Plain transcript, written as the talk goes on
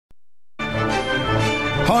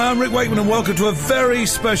Hi, I'm Rick Wakeman and welcome to a very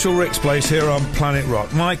special Rick's Place here on Planet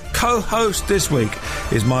Rock. My co-host this week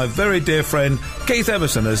is my very dear friend Keith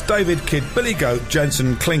Emerson, as David Kidd, Billy Goat,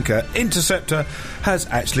 Jensen Clinker, Interceptor, has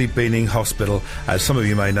actually been in hospital, as some of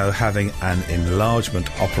you may know, having an enlargement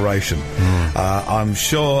operation. I'm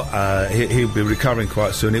sure he'll be recovering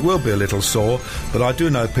quite soon. It will be a little sore, but I do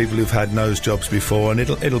know people who've had nose jobs before, and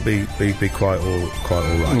it'll be quite all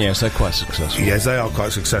right. Yes, they're quite successful. Yes, they are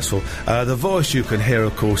quite successful. The voice you can hear,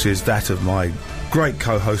 of course, is that of my great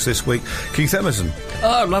co-host this week, Keith Emerson.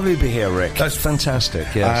 Oh, lovely to be here, Rick. That's fantastic,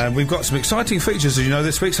 yes. And we've got some exciting features, as you know,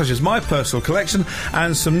 this week, such as my personal collection,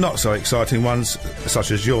 and some not so exciting ones,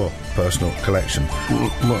 such as your personal collection.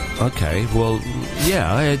 Okay, well,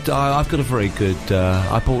 yeah, I've got a very good...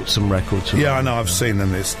 I bought some records. Yeah, I know, I've seen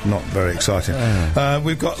them. It's not very exciting.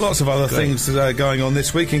 We've got lots of other things going on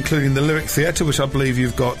this week, including the Lyric Theatre, which I believe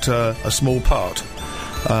you've got a small part.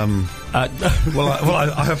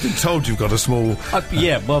 I have been told you've got a small...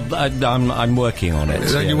 I'm working on it.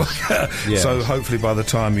 Yes. So hopefully by the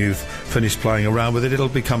time you've finished playing around with it, it'll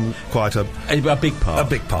become quite a big part. A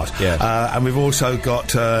big part. Yes. And we've also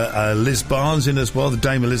got Liz Barnes in as well, the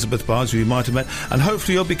Dame Elizabeth Barnes, who you might have met, and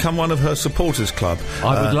hopefully you'll become one of her supporters club.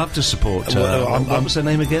 I would love to support her. What was her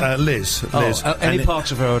name again? Liz. Any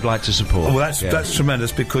parts of her I would like to support. Well, that's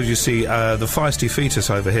tremendous, because you see the feisty fetus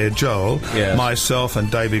over here, Joel, myself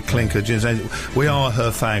and David Clinker, we are her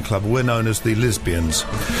fan club. We're known as the Lesbians.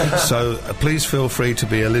 So please feel free to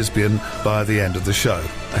be a lesbian by the end of the show.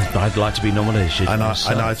 I'd like to be nominated. And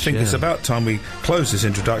I think it's about time we close this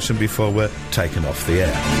introduction before we're taken off the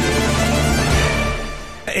air.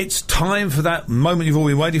 It's time for that moment you've all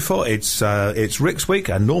been waiting for. It's Rick's week,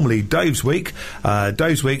 and normally Dave's week.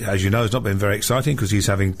 Dave's week, as you know, has not been very exciting because he's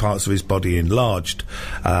having parts of his body enlarged,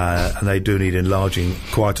 and they do need enlarging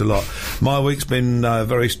quite a lot. My week's been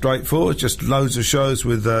very straightforward, just loads of shows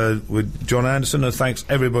with John Anderson, and thanks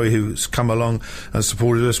everybody who's come along and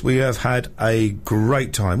supported us. We have had a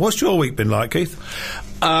great time. What's your week been like, Keith?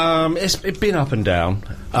 It's been up and down.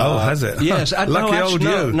 Oh, has it? Yes. Lucky old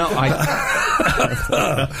you.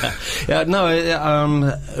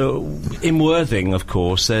 In Worthing, of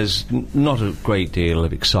course, there's not a great deal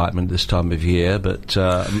of excitement this time of year, but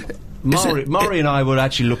Maury and I were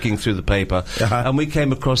actually looking through the paper, and we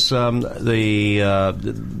came across the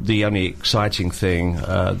only exciting thing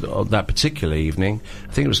that particular evening.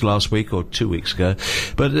 I think it was last week or 2 weeks ago,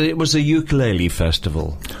 but it was a ukulele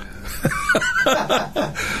festival.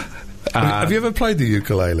 Have you ever played the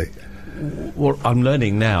ukulele? Well, I'm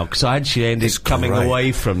learning now, because I actually ended coming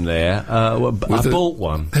away from there. I bought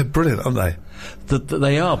one. They're brilliant, aren't they?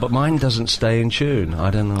 They are, but mine doesn't stay in tune.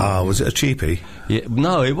 I don't know. Was it a cheapie? Yeah,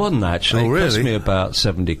 no, it wasn't actually. Oh, really? It cost me about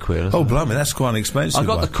 70 quid. Oh, blimey, that's quite an expensive I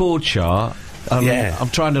got one. the chord chart. I'm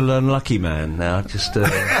trying to learn Lucky Man now, just to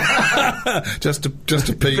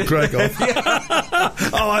Pete Craig off.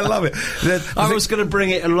 Oh, I love it. I was going to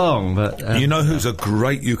bring it along, but you know who's a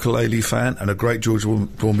great ukulele fan and a great George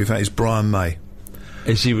Formby fan is Brian May.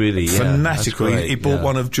 Is he really? Fanatical. Yeah, he bought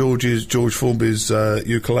one of George Formby's banjo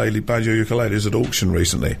ukuleles at auction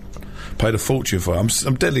recently. Paid a fortune for it.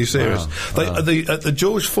 I'm deadly serious. Wow. At the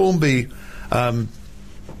George Formby.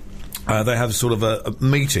 They have sort of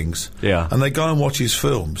meetings, and they go and watch his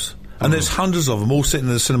films. And there's hundreds of them all sitting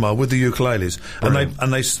in the cinema with the ukuleles, and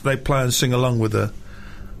they play and sing along with the.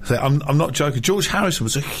 I'm not joking. George Harrison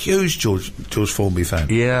was a huge George Formby fan.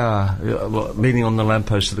 Yeah, leaning on the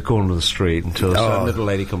lamppost at the corner of the street until some little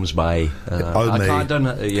lady comes by. And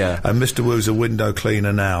Mr. Woo's a window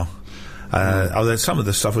cleaner now. There's some of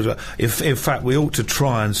the stuff. In fact, we ought to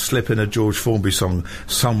try and slip in a George Formby song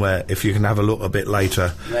somewhere. If you can have a look a bit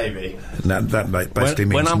later, maybe. That basically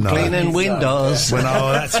means when I'm cleaning windows.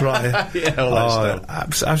 That's right.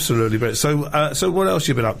 Absolutely. But so what else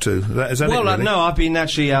you been up to? Is that it, really? No, I've been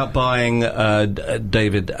actually out buying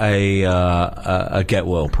David a get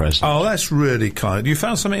well present. Oh, that's really kind. You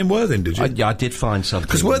found something in Worthing, did you? I did find something.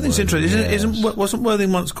 Because Worthing's interesting. Wasn't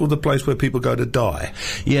Worthing once called the place where people go to die?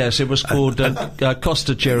 Yes, it was called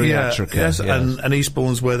Costa Geriatrica. Yes. And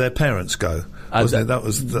Eastbourne's where their parents go. Wasn't it? That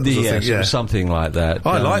was the thing. It was something like that.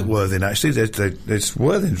 I like Worthing, actually. They've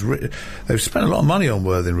spent a lot of money on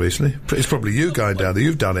Worthing recently. It's probably you going down there.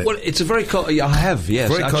 You've done it. Well, it's a very... I have,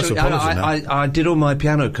 yes. Very cosmopolitan now. I did all my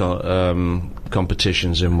piano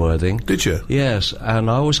competitions in Worthing. Did you? Yes,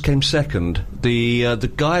 and I always came second. The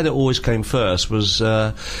guy that always came first was...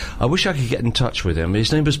 I wish I could get in touch with him.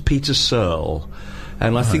 His name was Peter Searle.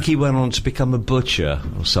 And I think he went on to become a butcher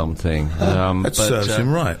or something. That serves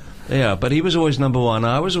him right. Yeah, but he was always number one.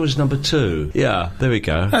 I was always number two. Yeah, there we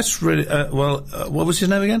go. That's really... what was his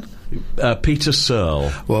name again? Peter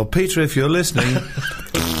Searle. Well, Peter, if you're listening...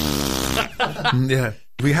 yeah.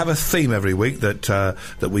 We have a theme every week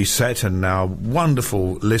that we set, and our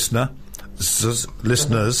wonderful listeners,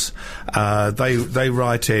 they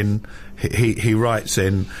write in. He writes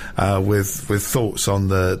in with thoughts on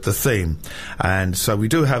the theme, and so we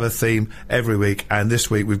do have a theme every week. And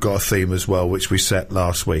this week we've got a theme as well, which we set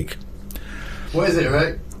last week. What is it,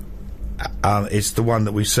 Rick? It's the one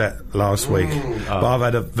that we set last week. But I've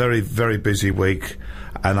had a very, very busy week,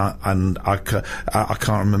 and I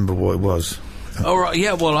can't remember what it was. Oh, right,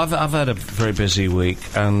 yeah, well, I've had a very busy week,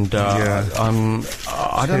 and I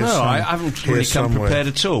don't know, I haven't really come prepared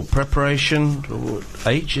at all. Preparation,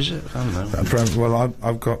 H, is it? I don't know. Well,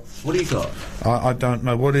 I've got... What do you got? I don't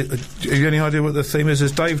know. Have you any idea what the theme is?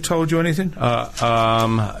 Has Dave told you anything? No,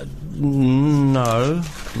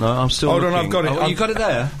 I'm still Hold looking. on, I've got it. You got it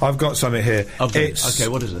there? I've got something here. Okay,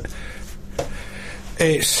 what is it?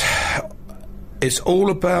 It's all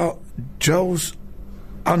about Joel's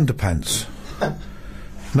underpants.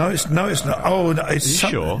 No, it's not. Oh, no, it's...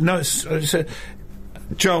 Sure? No, it's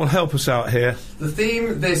Joel, help us out here. The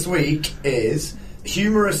theme this week is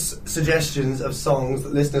humorous suggestions of songs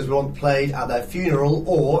that listeners want played at their funeral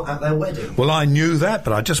or at their wedding. Well, I knew that,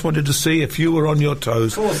 but I just wanted to see if you were on your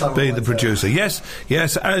toes, being the producer. Yes,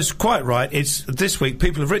 as quite right. It's this week.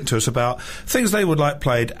 People have written to us about things they would like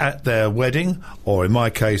played at their wedding, or in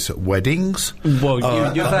my case, weddings. Well,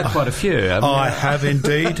 you've had quite a few, haven't you? I have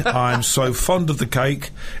indeed. I'm so fond of the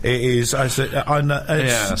cake. It is.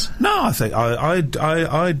 Yes. No, I think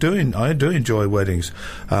I do enjoy weddings.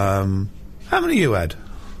 How many you had?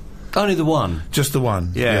 Only the one. Just the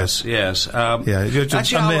one? Yes. You're just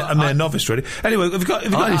actually, a mere novice, really. Anyway, have you got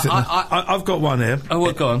anything? I've got one here. Oh,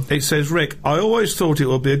 well, go on. It says, Rick, I always thought it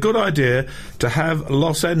would be a good idea to have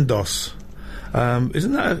Los Endos.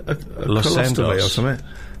 Isn't that a Los colostomy Endos or something?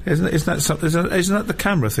 Isn't that something? Isn't that the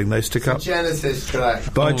camera thing they stick up? Genesis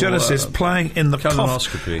track. By Genesis, playing in the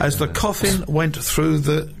colonoscopy. as the coffin went through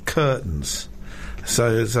the curtains. So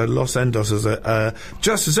Los Endos is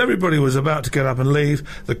just as everybody was about to get up and leave,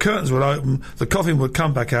 the curtains would open, the coffin would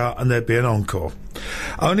come back out, and there'd be an encore.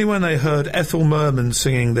 Only when they heard Ethel Merman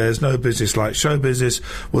singing "There's No Business Like Show Business"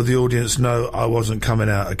 would the audience know I wasn't coming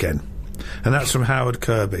out again. And that's from Howard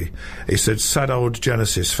Kirby. He said, sad old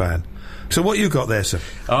Genesis fan. So what you got there, sir?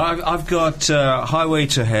 I've got Highway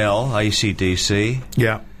to Hell, AC/DC.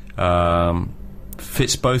 Yeah.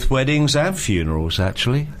 Fits both weddings and funerals,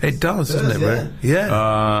 actually. It does, doesn't it, Ray?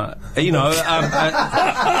 Yeah.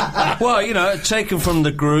 Taken from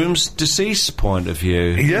the groom's deceased point of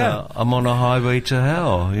view. Yeah. I'm on a highway to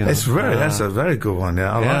hell. That's a very good one,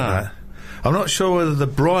 I like that. I'm not sure whether the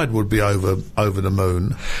bride would be over the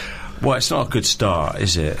moon. Well, it's not a good start,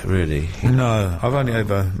 is it, really? No, I've only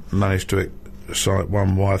ever managed to excite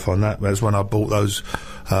one wife on that. That's when I bought those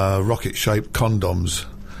rocket-shaped condoms.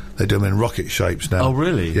 They do them in rocket shapes now. Oh,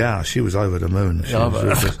 really? Yeah, she was over the moon.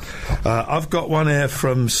 I've got one here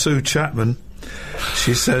from Sue Chapman.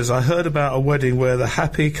 She says, I heard about a wedding where the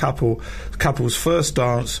happy couple's first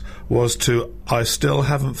dance was to I Still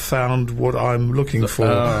Haven't Found What I'm Looking For.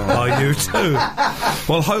 Are you too?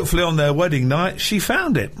 Well, hopefully on their wedding night, she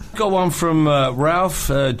found it. Got one from Ralph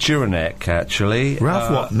Juranek, actually.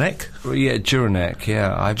 Ralph what, Neck? Yeah, Juranek,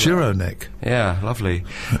 yeah. Juronek. Yeah, lovely.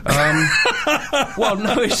 Well,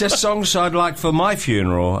 no, it's just songs I'd like for my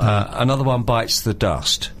funeral. Another one, Bites the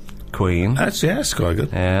Dust. Queen. That's quite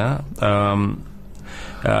good. Yeah.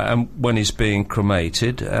 And when he's being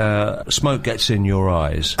cremated, smoke gets in your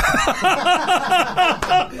eyes.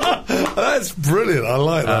 That's brilliant. I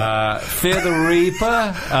like that. Fear the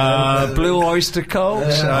Reaper, Blue Oyster Cult.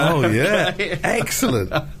 Oh, yeah.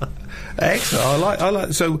 Excellent. Excellent. I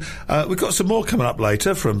like. So we've got some more coming up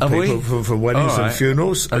later from people from weddings and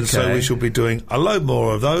funerals, and so we shall be doing a load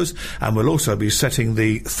more of those, and we'll also be setting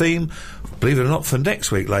the theme, believe it or not, for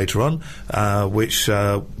next week later on, which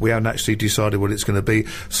we haven't actually decided what it's going to be.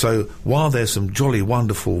 So while there's some jolly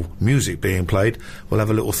wonderful music being played, we'll have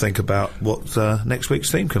a little think about what next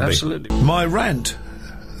week's theme can be. Absolutely. My rant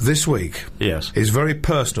this week is very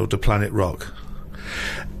personal to Planet Rock.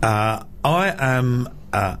 I am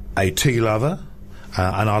a tea lover,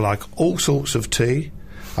 and I like all sorts of tea.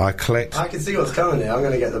 I collect. I can see what's coming here. I'm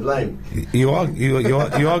going to get the blame. You are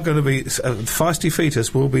going to be feisty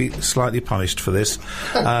fetus will be slightly punished for this.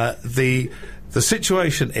 The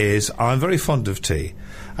situation is I'm very fond of tea.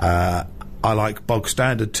 I like bog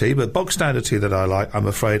standard tea, but bog standard tea that I like, I'm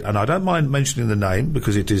afraid, and I don't mind mentioning the name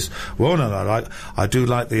because it is well known. I do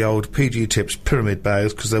like the old PG Tips pyramid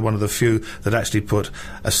bags because they're one of the few that actually put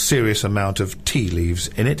a serious amount of tea leaves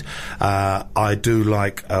in it. I do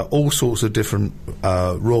like all sorts of different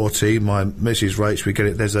raw tea. My Mrs. Rach, we get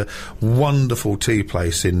it. There's a wonderful tea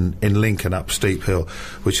place in Lincoln up Steep Hill,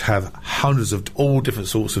 which have hundreds of all different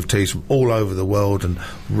sorts of teas from all over the world, and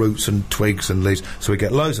roots and twigs and leaves. So we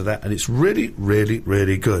get loads of that, and it's really, really,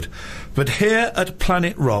 really good. But here at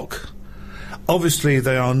Planet Rock, obviously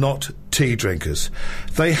they are not tea drinkers.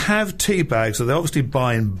 They have tea bags that they obviously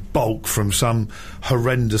buy in bulk from some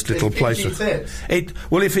horrendous little place.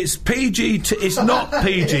 Well, if it's PG, it's not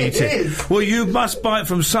PG tea. Well, you must buy it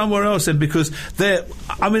from somewhere else then, because they're.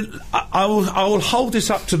 I mean, I will hold this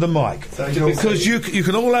up to the mic because you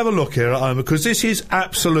can all have a look here at home, because this is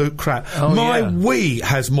absolute crap. My wee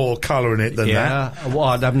has more colour in it than that. Yeah, well,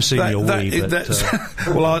 I haven't seen your wee.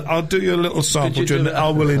 Well, I'll do you a little sample. I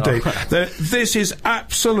will indeed. This is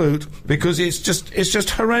absolute. Because it's just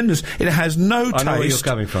horrendous. It has no taste. I know where you're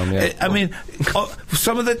coming from, yeah. I mean,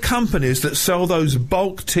 some of the companies that sell those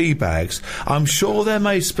bulk tea bags, I'm sure they're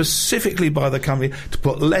made specifically by the company to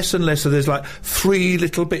put less and less. So there's like 3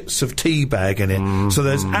 little bits of tea bag in it. So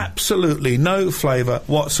there's absolutely no flavour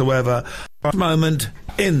whatsoever. Moment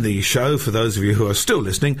in the show, for those of you who are still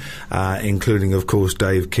listening, including, of course,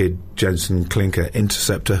 Dave Kidd, Jensen Clinker,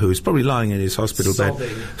 Interceptor, who is probably lying in his hospital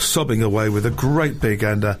bed, sobbing away with a great big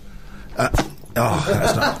that's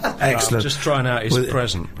not excellent. Just trying out his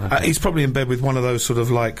present. Okay. He's probably in bed with one of those sort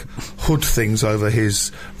of like hood things over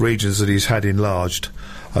his regions that he's had enlarged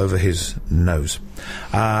over his nose.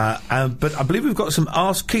 But I believe we've got some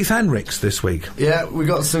Ask Keith Henricks this week. Yeah, we've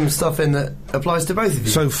got some stuff in that applies to both of you.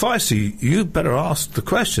 So, Feisty, you better ask the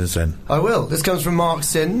questions then. I will. This comes from Mark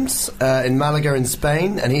Sims in Malaga in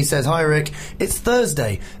Spain, and he says, "Hi Rick, it's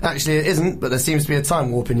Thursday. Actually it isn't, but there seems to be a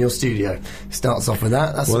time warp in your studio." Starts off with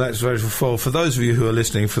that. That's very full. For those of you who are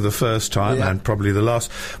listening for the first time, and probably the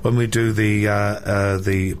last, when we do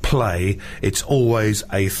the play, it's always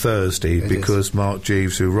a Thursday, because Mark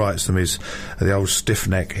Jeeves, who writes them, is the old stiff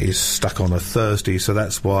neck, is stuck on a Thursday, so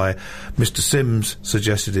that's why Mr. Sims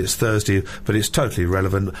suggested it's Thursday, but it's totally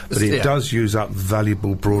irrelevant, but it does use up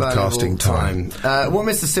valuable broadcasting time. What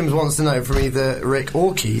Mr. Sims wants to know from either Rick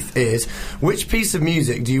or Keith is, which piece of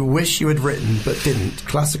music do you wish you had written but didn't,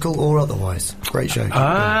 classical or otherwise? Great show.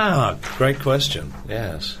 Great question.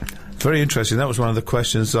 Yes. Very interesting. That was one of the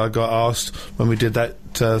questions I got asked when we did that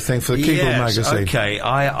thing for the Keyboard magazine. Okay.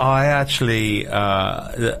 I actually and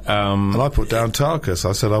I put down Tarkus.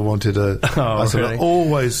 I said I wanted a. I said really? I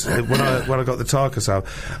always when I got the Tarkus out,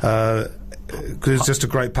 because it's just a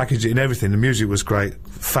great package in everything. The music was great,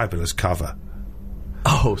 fabulous cover.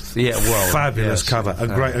 Oh, yeah, well, fabulous cover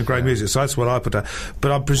and great music. So that's what I put down.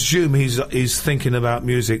 But I presume he's thinking about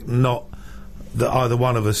music, not that either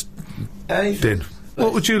one of us did.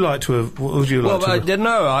 What would you like to have? What would you like to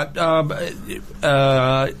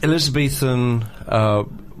have? Elizabethan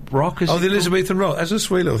rock. The Elizabethan rock. That's a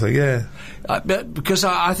sweet little thing, yeah. Because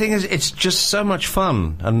I think it's just so much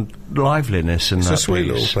fun and liveliness in that piece. It's a sweet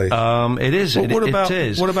little piece. It is. It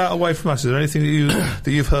is. What about Away From Us? Is there anything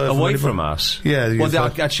that you've heard? Away From Us? Yeah.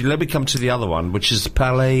 Actually, let me come to the other one, which is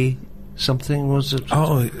Palais. Something was it?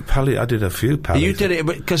 Oh, Palais. I did a few Palais. You did it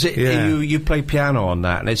because you play piano on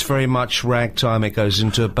that, and it's very much ragtime. It goes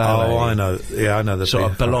into a ballet. Oh, I know. Yeah, I know the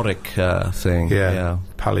sort of melodic thing. Yeah.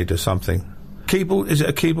 Palais does something. Keyboard? Is it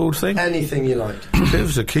a keyboard thing? Anything you like. It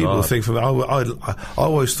was a keyboard thing for me. I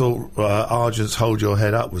always thought Argent's "Hold Your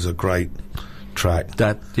Head Up" was a great track.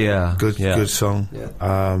 Good song.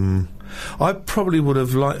 Yeah. I probably would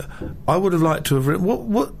have liked. I would have liked to have written.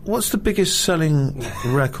 What's the biggest selling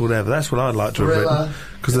record ever? That's what I'd like to have written.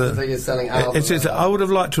 Because the biggest selling album. I would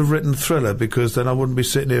have liked to have written Thriller, because then I wouldn't be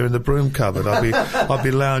sitting here in the broom cupboard. I'd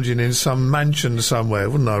be lounging in some mansion somewhere,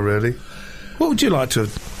 wouldn't I? Really? What would you like to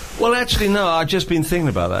have? Well, actually, no. I've just been thinking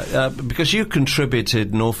about that because you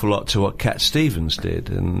contributed an awful lot to what Cat Stevens did,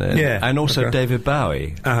 and also David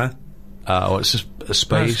Bowie. It's a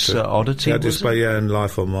Space Oddity. And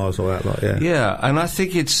Life on Mars, all that lot. Yeah, and I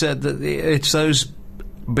think it's those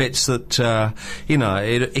bits that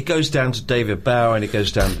it goes down to David Bowie and it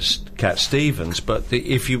goes down to Cat Stevens, but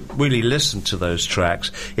if you really listen to those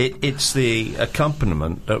tracks, it's the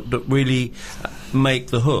accompaniment that really make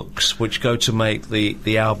the hooks, which go to make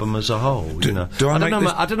the album as a whole.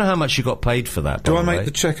 I don't know how much you got paid for that. Do I make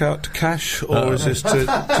the check out to cash, or is this to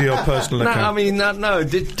your personal account? I mean, no.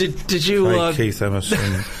 Did you? Hey, Keith Emerson,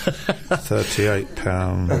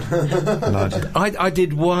 £38.90. I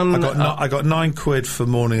did one. I got £9 for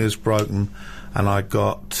Morning Is Broken, and I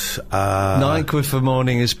got £9 for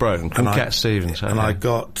Morning is Broken from Cat Stevens. And I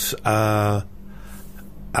got I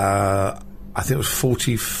think it was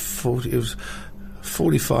 40 it was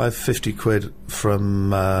 45, 50 quid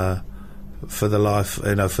from for the life,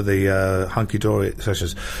 for the hunky dory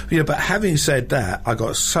sessions. But having said that, I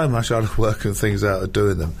got so much out of working things out of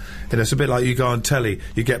doing them. It's a bit like you go on telly,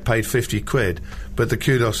 you get paid 50 quid, but the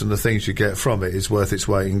kudos and the things you get from it is worth its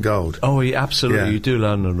weight in gold. Oh, yeah, absolutely. Yeah. You do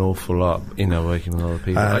learn an awful lot, working with other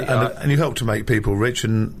people. And you help to make people rich,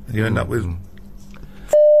 and you end up with.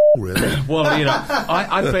 Really? Well,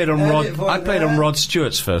 I played on Rod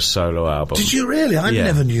Stewart's first solo album. Did you really? I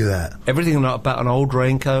never knew that. Everything about an old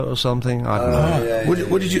raincoat or something. I don't know. Yeah,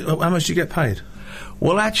 what did you? How much did you get paid?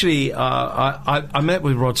 Well, actually, I met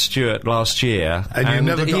with Rod Stewart last year, and you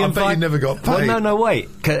never got paid. Well, no, wait.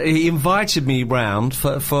 He invited me round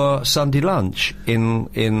for Sunday lunch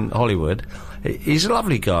in Hollywood. He's a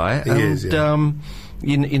lovely guy. He is. Yeah.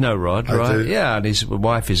 You know Rod, right? I do. Yeah, and his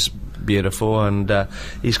wife is beautiful, and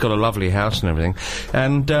he's got a lovely house and everything.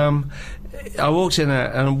 And I walked in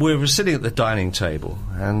there, and we were sitting at the dining table,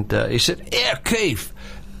 and he said, "Yeah, Keith,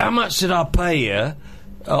 how much did I pay you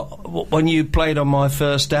when you played on my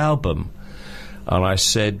first album?" And I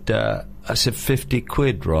said 50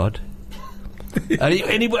 quid, Rod. and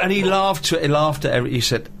he laughed. He laughed at every. He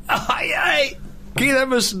said, "Hey, Keith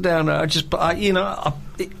Emerson down there.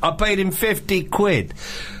 I paid him 50 quid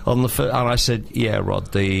on the first," and I said, "Yeah,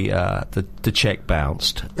 Rod, the check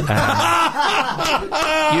bounced."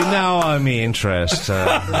 Owe me interest.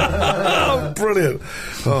 Oh, brilliant!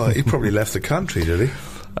 Oh, he probably left the country, did he?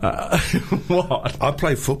 What? I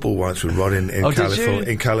played football once with Rod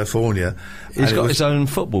in California. He's got his own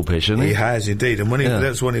football pitch, hasn't he? He has indeed, and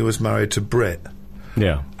that's when he was married to Brit.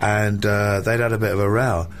 Yeah. And they'd had a bit of a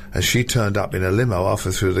row, and she turned up in a limo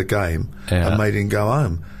halfway through the game and made him go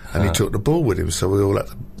home. And he took the ball with him, so we all had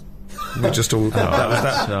to. We just all.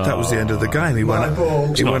 That was the end of the game. He went home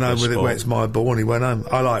with it. Went, "It's my ball," and he went home.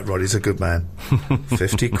 I like Rod. He's a good man.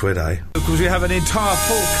 50 quid, eh? Of course, we have an entire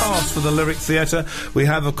full cast for the Lyric Theatre. We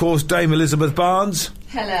have, of course, Dame Elizabeth Barnes.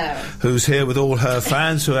 Hello. Who's here with all her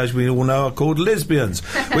fans, who, as we all know, are called lesbians.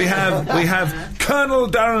 We have Colonel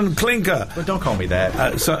Darren Clinker. Well, don't call me that.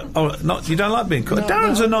 You don't like being called?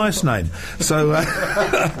 Darren's a nice name. So,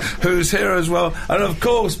 who's here as well? And of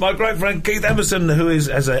course, my great friend Keith Emerson, who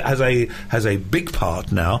has a big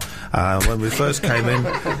part now. When we first came in,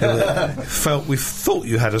 we thought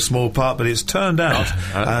you had a small part, but it's turned out,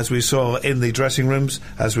 as we saw in the dressing rooms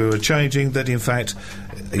as we were changing, that in fact.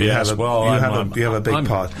 You have a big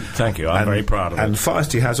part. Thank you. I'm very proud of it. And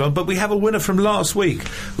Feisty has one. But we have a winner from last week,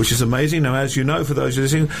 which is amazing. Now, as you know, for those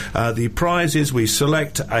listening, the prize is we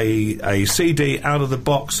select a CD out of the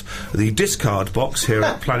box, the discard box here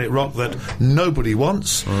at Planet Rock that nobody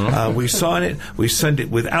wants. We sign it. We send it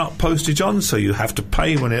without postage on, so you have to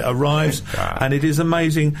pay when it arrives. And it is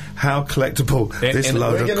amazing how collectable this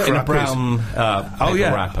load of crap in a brown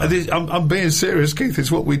wrapper. I'm being serious, Keith.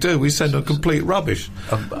 It's what we do. We send them complete rubbish.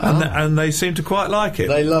 And they seem to quite like it.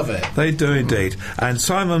 They love it. They do indeed. And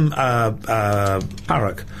Simon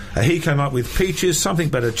Parrock, he came up with Peaches, Something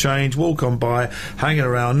Better Change, Walk On By, Hanging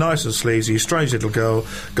Around, Nice and Sleazy, Strange Little Girl,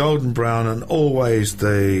 Golden Brown, and Always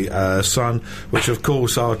the Sun, which of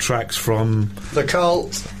course are tracks from The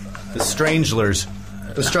Cult, The Stranglers,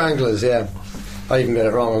 The Stranglers. Yeah. I even got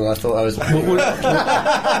it wrong, and I thought I was.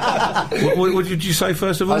 What did you say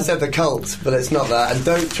first of all? I said The Cult, but it's not that. And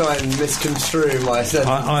don't try and misconstrue my sentence.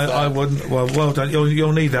 I wouldn't. Well done.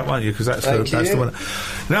 You'll need that, won't you? Because that's the one.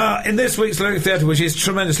 Now, in this week's Lyric Theatre, which is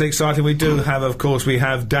tremendously exciting, we do have, of course,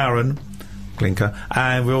 Darren Clinker,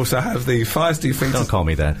 and we also have the Feisty Features. Don't call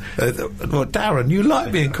me that. Darren, you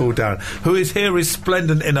like being called Darren, who is here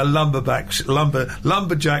resplendent in a lumberjack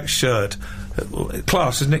shirt.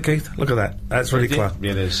 Class, isn't it, Keith? Look at that. That's really class.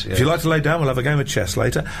 It is. Yeah. If you'd like to lay down, we'll have a game of chess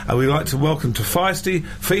later. And we'd like to welcome to Feisty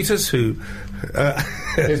Fetus, who...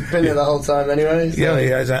 He's been here the whole time anyway. So. Yeah, he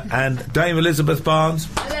has. And Dame Elizabeth Barnes.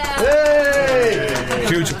 Hey!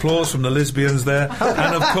 Huge applause from the lesbians there.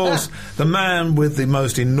 And, of course, the man with the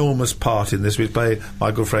most enormous part in this week's play,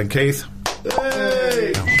 my good friend Keith.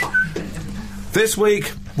 Hey! This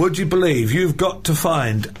week, would you believe you've got to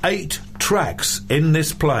find 8 tracks in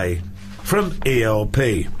this play from ELP.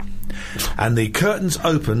 And the curtains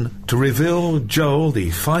open to reveal Joel, the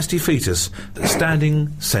Feisty Fetus,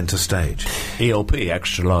 standing centre stage. ELP,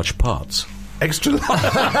 extra large parts. Extra large?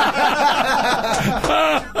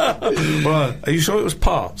 Well, are you sure it was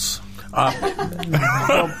parts?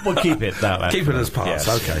 We'll keep it that way. Keep it as parts,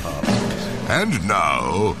 yes. Okay. And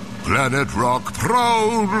now, Planet Rock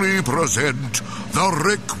proudly present the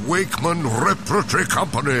Rick Wakeman Rip Preparatory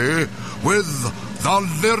Company with the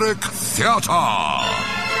Lyric Theatre.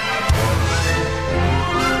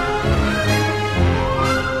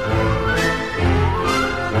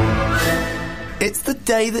 It's the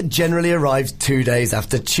day that generally arrives 2 days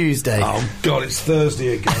after Tuesday. Oh, God, it's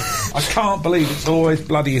Thursday again. I can't believe it's always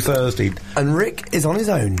bloody Thursday. And Rick is on his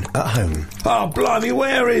own at home. Oh, blimey,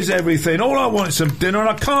 where is everything? All I want is some dinner and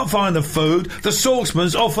I can't find the food, the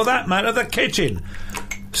saucepans, or for that matter, the kitchen.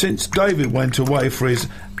 Since David went away for his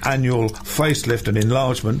annual facelift and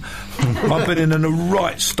enlargement, I've been in a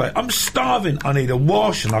right state. I'm starving. I need a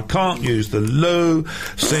wash and I can't use the loo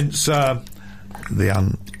since, the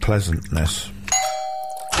unpleasantness.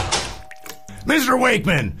 Mr.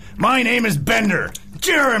 Wakeman, my name is Bender.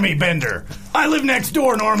 Jeremy Bender. I live next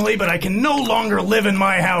door normally, but I can no longer live in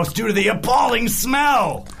my house due to the appalling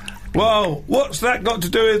smell. Whoa, what's that got to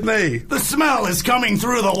do with me? The smell is coming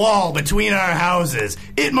through the wall between our houses.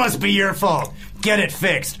 It must be your fault. Get it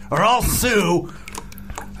fixed, or I'll sue.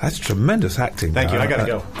 That's tremendous acting. Thank you, I gotta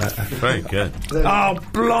go. Very good. Oh,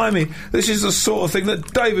 blimey. This is the sort of thing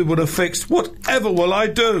that David would have fixed. Whatever will I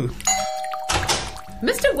do?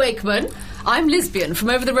 Mr. Wakeman, I'm Lesbian from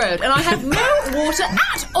over the road, and I have no water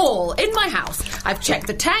at all in my house. I've checked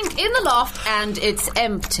the tank in the loft, and it's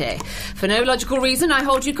empty. For no logical reason, I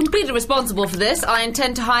hold you completely responsible for this. I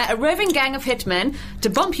intend to hire a roving gang of hitmen to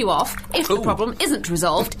bump you off if the problem isn't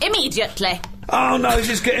resolved immediately. Oh, no, this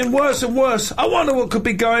is getting worse and worse. I wonder what could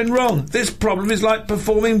be going wrong. This problem is like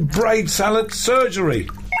performing braid salad surgery.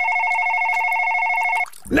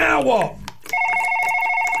 Now what?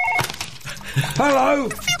 Hello?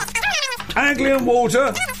 Anglian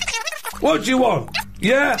water? What do you want?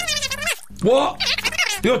 Yeah? What?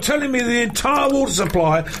 You're telling me the entire water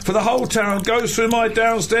supply for the whole town goes through my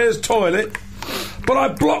downstairs toilet? But I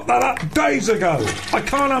blocked that up days ago. I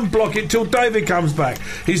can't unblock it till David comes back.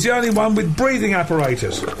 He's the only one with breathing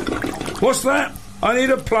apparatus. What's that? I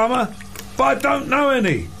need a plumber? But I don't know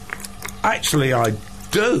any. Actually, I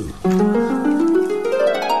do.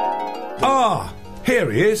 Ah,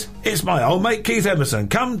 here he is. It's my old mate Keith Emerson,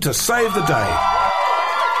 come to save the day.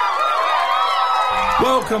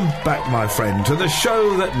 Welcome back, my friend, to the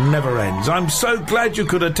show that never ends. I'm so glad you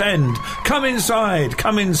could attend. Come inside,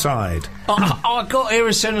 come inside. I got here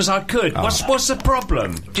as soon as I could. What's the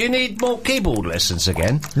problem? Do you need more keyboard lessons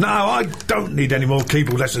again? No, I don't need any more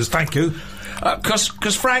keyboard lessons, thank you.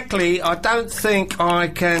 Because frankly, I don't think I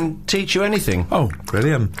can teach you anything. Oh,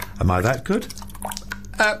 really? Am I that good?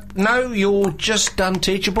 No, you're just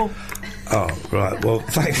unteachable. Oh, right. Well,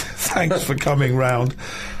 thanks for coming round.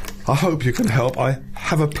 I hope you can help. I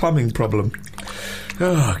have a plumbing problem.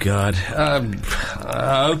 Oh, God.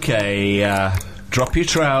 OK, drop your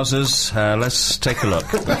trousers. Let's take a look.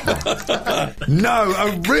 No,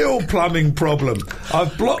 a real plumbing problem.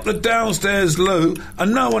 I've blocked the downstairs loo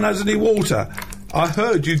and no one has any water. I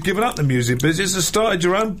heard you'd given up the music business and started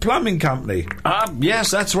your own plumbing company.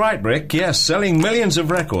 Yes, that's right, Rick. Yes, selling millions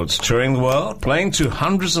of records, touring the world, playing to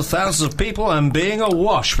hundreds of thousands of people and being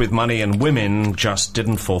awash with money and women just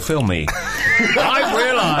didn't fulfill me. I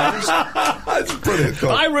realised... That's brilliant.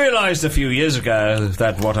 I realised a few years ago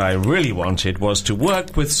that what I really wanted was to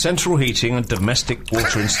work with central heating and domestic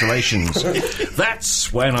water installations.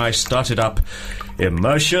 That's when I started up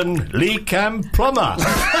Immersion, Leak and Plumber.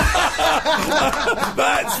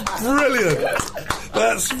 That's brilliant.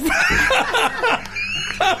 That's...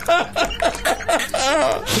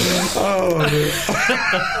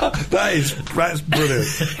 That's brilliant.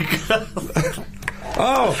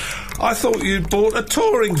 Oh, I thought you'd bought a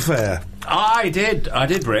touring fare. I did,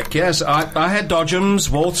 Rick, yes. I had dodgems,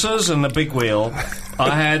 waltzers and a big wheel.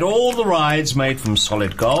 I had all the rides made from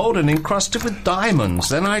solid gold and encrusted with diamonds.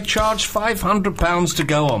 Then I charged £500 to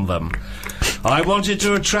go on them. I wanted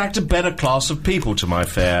to attract a better class of people to my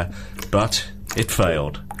fair, but it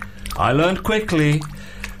failed. I learned quickly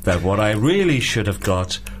that what I really should have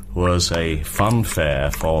got was a fun fair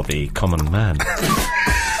for the common man.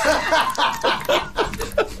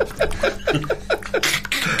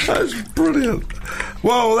 That's brilliant.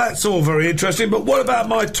 Well, that's all very interesting, but what about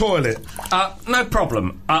my toilet? No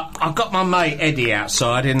problem. I've got my mate Eddie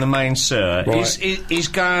outside in the main sewer. Right. He's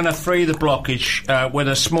going to free the blockage with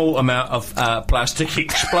a small amount of plastic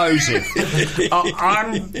explosive.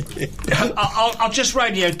 I'll just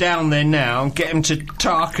radio down there now and get him to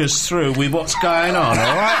talk us through with what's going on,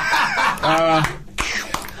 all right?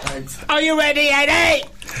 Are you ready, Eddie?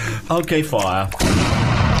 OK, fire.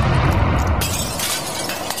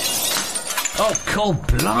 Oh, cool,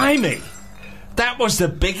 blimey. That was the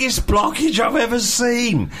biggest blockage I've ever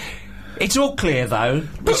seen. It's all clear, though.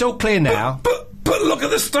 It's all clear now. But But look at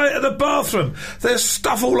the state of the bathroom. There's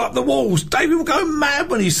stuff all up the walls. David will go mad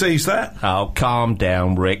when he sees that. Oh, calm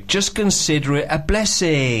down, Rick. Just consider it a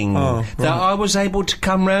blessing that I was able to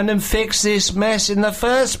come round and fix this mess in the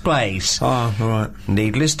first place. Oh, all right.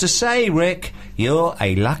 Needless to say, Rick, you're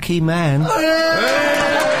a lucky man.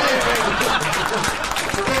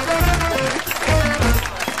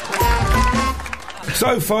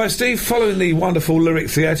 So, Feisty, following the wonderful lyric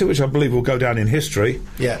theatre, which I believe will go down in history.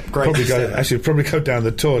 Yeah, great. Probably go down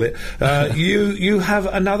the toilet. You have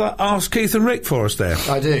another Ask Keith and Rick for us there.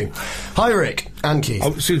 I do. Hi, Rick and Keith.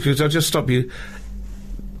 Oh, excuse me, I'll just stop you.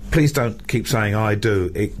 Please don't keep saying I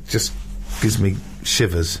do. It just gives me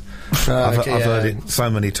shivers. I've heard it so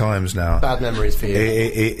many times now. Bad memories for you.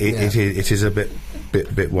 It is a bit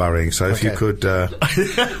worrying. So if you could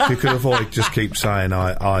avoid just keep saying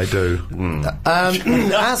I do.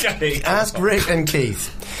 Ask Rick and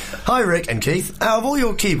Keith. Hi, Rick and Keith. Out of all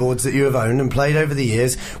your keyboards that you have owned and played over the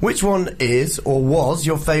years, which one is or was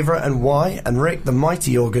your favourite and why? And Rick, the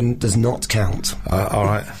mighty organ does not count. All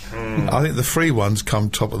right. I think the free ones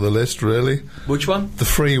come top of the list, really. Which one? The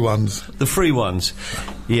free ones. The free ones.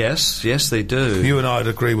 Yes, they do. You and I'd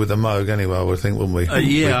agree with the Moog anyway, I would think, wouldn't we?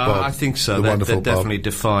 Yeah, I think so. The wonderful that definitely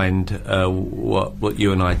defined what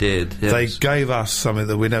you and I did. Yes. They gave us something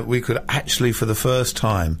that we could actually, for the first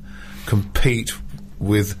time, compete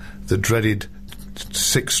with the dreaded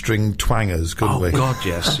six-string twangers, couldn't we? Oh, God,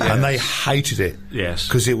 yes. And they hated it. Yes.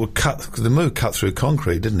 Because it would the Moog cut through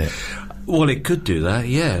concrete, didn't it? Well, it could do that,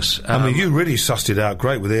 yes. I mean, you really sussed it out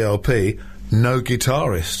great with ELP. No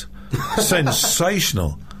guitarist.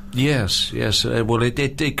 Sensational. Yes. Well,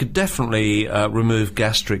 it could definitely remove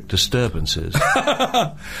gastric disturbances.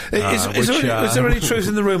 Is there any truth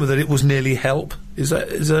in the rumour that it was nearly help? Is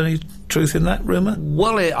there any truth in that rumour?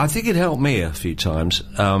 Well, I think it helped me a few times.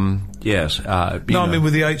 Yes. I mean,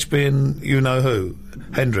 with the HB and you know who,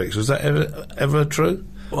 Hendrix, was that ever true?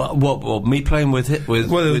 Well, me playing with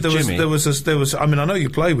Jimmy. There was. I mean, I know you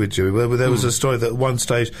played with Jimmy, but there was a story that at one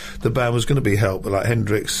stage the band was going to be helped, like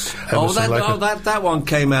Hendrix. Emerson, that one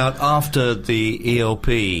came out after the ELP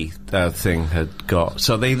thing had got.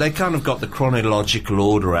 So they kind of got the chronological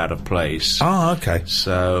order out of place. Oh, okay.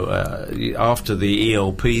 So after the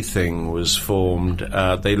ELP thing was formed,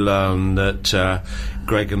 they learned that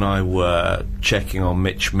Greg and I were checking on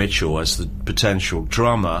Mitch Mitchell as the potential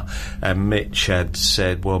drummer, and Mitch had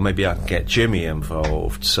said, well, maybe I can get Jimmy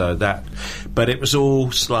involved. So but it was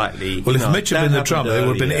all slightly... Well, if Mitch had been the drummer, it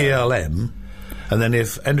would have been ELM, and then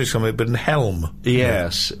if Hendrix came, it would have been Helm.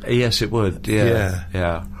 Yes, it would,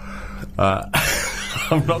 yeah.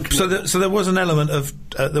 I'm not so there was an element of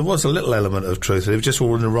there was a little element of truth. It was just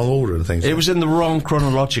all in the wrong order and things. It was in the wrong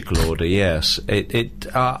chronological order. Yes,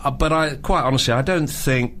 but I quite honestly, I don't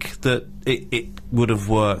think that it would have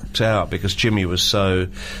worked out because Jimmy was so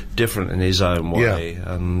different in his own way,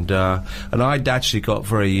 and I'd actually got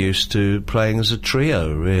very used to playing as a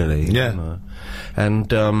trio, really. Yeah, you know?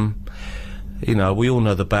 And. You know, we all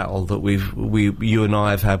know the battle that you and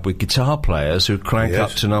I have had with guitar players who crank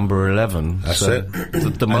up to number 11. That's so it.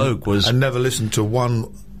 The Moog was... And never listened to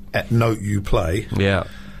one note you play. Yeah.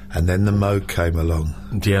 And then the Moog came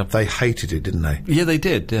along. Yeah. They hated it, didn't they? Yeah, they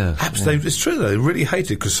did, yeah. Absolutely. It's true, they really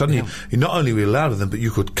hated it, because suddenly you not only were louder than, but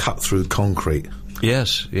you could cut through concrete.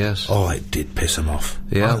 Yes. Oh, it did piss them off.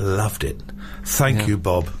 Yeah. I loved it. Thank you,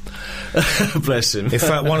 Bob. Bless him. In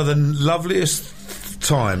fact, one of the loveliest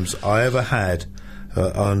times I ever had,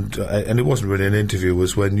 and it wasn't really an interview,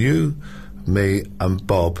 was when you, me and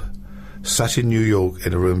Bob sat in New York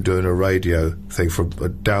in a room doing a radio thing for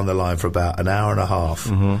down the line for about an hour and a half,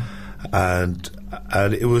 and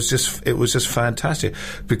it was just fantastic,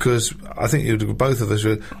 because I think both of us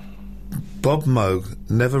Bob Moog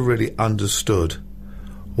never really understood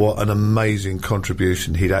what an amazing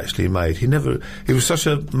contribution he'd actually made. He was such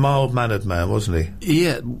a mild-mannered man, wasn't he?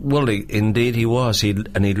 Yeah, well, indeed he was. He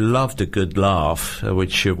loved a good laugh,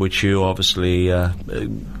 which you obviously...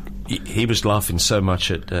 he was laughing so much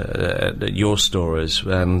at your stories,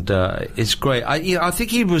 and it's great. I think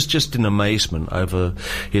he was just in amazement over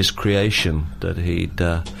his creation that he'd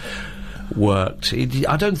worked.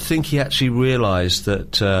 I don't think he actually realised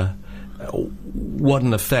that... what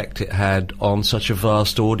an effect it had on such a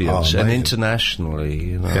vast audience, and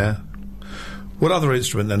internationally, you know. Yeah. What other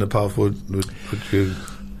instrument then, apart from would you...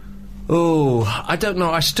 Oh, I don't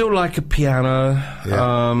know. I still like a piano.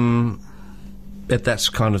 Yeah. That's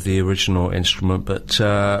kind of the original instrument, but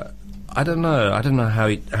I don't know. I don't know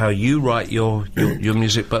how you write your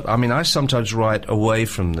music, but I mean, I sometimes write away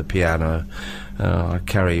from the piano. I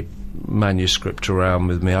carry manuscript around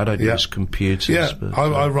with me. I don't use computers. Yeah, but,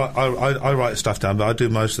 I write stuff down, but I do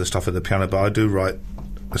most of the stuff at the piano. But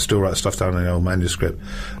I still write stuff down in the old manuscript.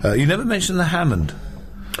 You never mentioned the Hammond.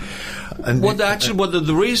 And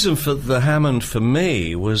the reason for the Hammond for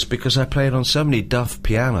me was because I played on so many Duff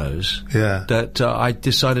pianos that I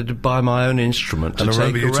decided to buy my own instrument to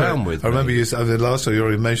take around with me. I remember you the last time you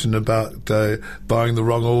already mentioned about buying the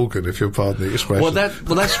wrong organ, if you'll pardon the expression. Well,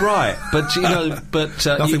 that's right. But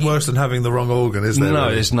nothing worse than having the wrong organ, is there? No,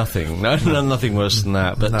 really? there's nothing. No, nothing worse than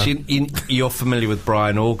that. But you're familiar with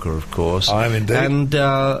Brian Auger, of course. I am indeed. And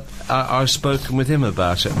I've spoken with him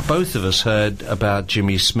about it. Both of us heard about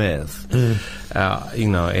Jimmy Smith. In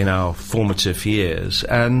our formative years,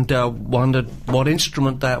 and wondered what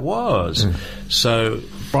instrument that was. So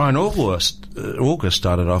Brian Auger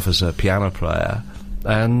started off as a piano player,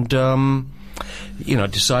 and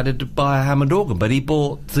decided to buy a Hammond organ. But he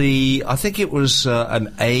bought I think it was an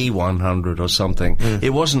A100 or something.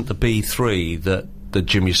 It wasn't the B3 that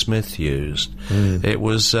Jimmy Smith used. It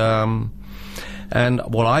was, I bought an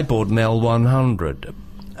L100.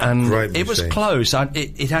 And it was close.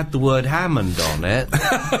 It had the word Hammond on it,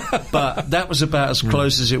 but that was about as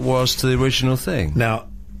close as it was to the original thing. Now,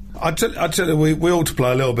 I tell you, we ought to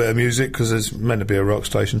play a little bit of music because it's meant to be a rock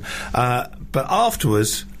station. But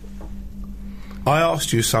afterwards, I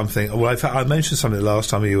asked you something. Well, in fact, I mentioned something last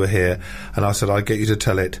time you were here, and I said I'd get you to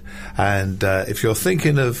tell it. And if you're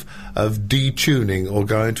thinking of detuning or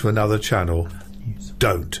going to another channel,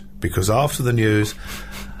 don't, because after the news,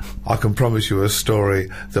 I can promise you a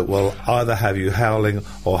story that will either have you howling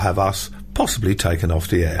or have us possibly taken off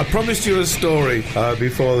the air. I promised you a story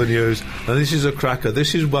before the news, and this is a cracker.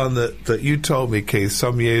 This is one that you told me, Keith,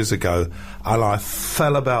 some years ago, and I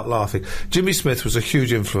fell about laughing. Jimmy Smith was a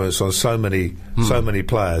huge influence on so many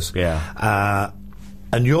players. Yeah.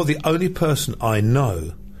 And you're the only person I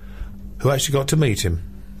know who actually got to meet him.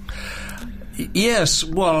 Yes,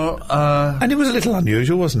 well... and it was a little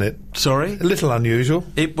unusual, wasn't it? Sorry? A little unusual.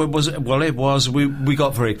 It was. We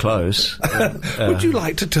got very close. Would you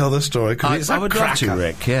like to tell the story? I would love to,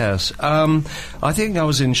 Rick, yes. I think I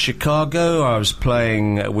was in Chicago. I was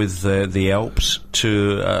playing with the Alps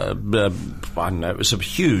to... I don't know, it was a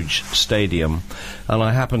huge stadium. And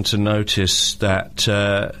I happened to notice that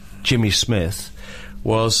Jimmy Smith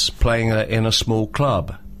was playing in a small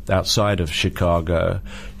club outside of Chicago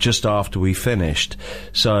just after we finished.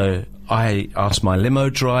 So I asked my limo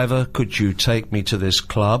driver, could you take me to this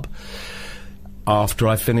club after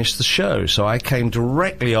I finished the show? So I came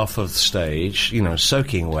directly off of the stage,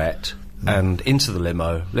 soaking wet, and into the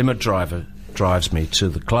limo. Limo driver drives me to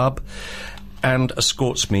the club and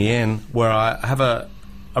escorts me in, where I have a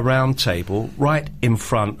round table right in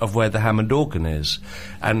front of where the Hammond organ is.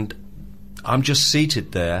 And I'm just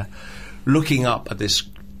seated there looking up at this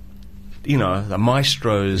the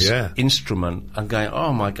maestro's instrument, and going,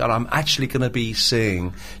 oh my God, I'm actually going to be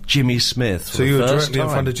seeing Jimmy Smith for the first time. So you were directly in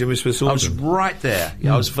front of Jimmy Smith's organ? I was right there.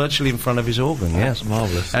 I was virtually in front of his organ, yes.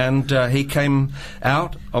 Marvellous. And he came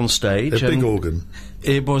out on stage. A big organ?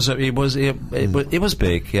 It was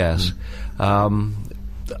big, yes.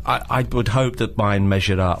 I would hope that mine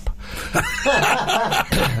measured up.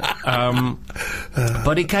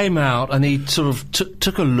 But he came out and he sort of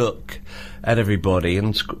took a look at everybody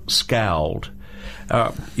and scowled.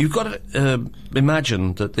 You've got to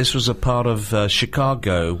imagine that this was a part of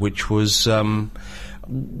Chicago which was there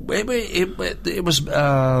was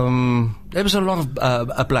a lot of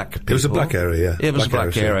black people. It was a black area, yeah. It was a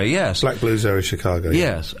black area, yes. Black blues area, Chicago.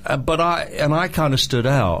 Yes, but I kind of stood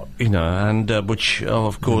out, and which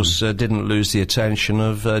of course didn't lose the attention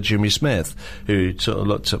of Jimmy Smith, who sort of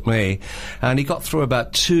looked at me, and he got through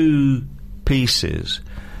about 2 pieces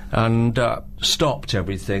and stopped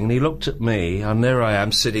everything, and he looked at me, and there I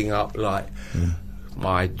am sitting up like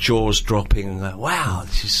my jaws dropping, wow,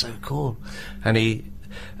 this is so cool. And he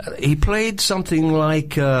played something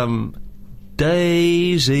like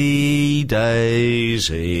Daisy,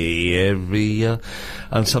 Daisy, every year,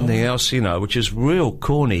 and something else, which is real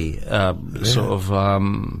corny, sort of,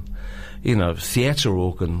 theatre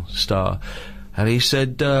organ style. And he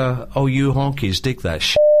said, oh, you honkies dig that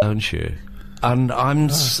shit, don't you? And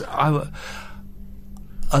well,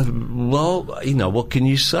 what can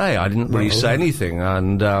you say? I didn't really say anything,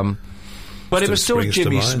 and but it was still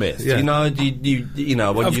Jimmy Smith. Yeah.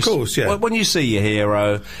 When you see your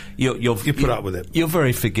hero, you put up with it. You're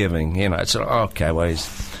very forgiving. It's like, okay, well,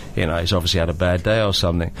 he's obviously had a bad day or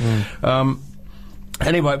something.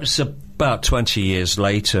 Anyway, it was about 20 years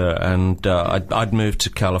later, and I'd moved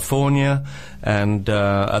to California, and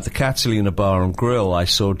at the Catalina Bar and Grill, I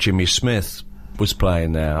saw Jimmy Smith was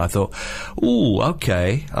playing there. I thought, ooh,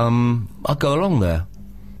 okay, I'll go along there.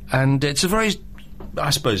 And it's a very, I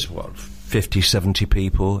suppose, 50, 70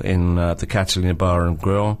 people in the Catalina Bar and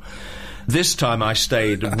Grill. This time I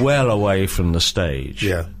stayed well away from the stage.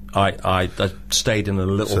 Yeah. I stayed in a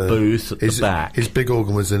little booth at the back. His big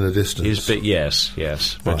organ was in the distance. Yes,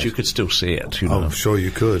 but Right. you could still see it. You know. I'm sure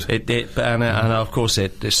you could. And of course,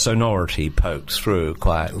 the sonority poked through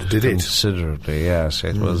quite considerably. Yes,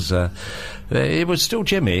 it was. It was still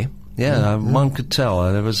Jimmy. Yeah, one could tell.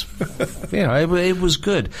 It was, it was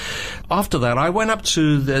good. After that, I went up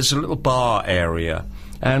to, there's a little bar area,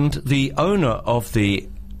 and the owner of the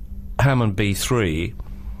Hammond B3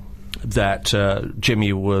 that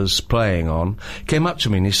Jimmy was playing on came up to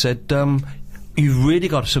me and he said, "You've really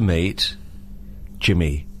got to meet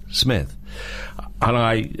Jimmy Smith." And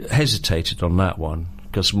I hesitated on that one,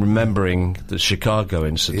 because remembering the Chicago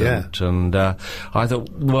incident, and I thought,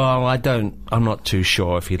 well, I'm not too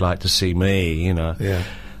sure if he'd like to see me, you know. Yeah.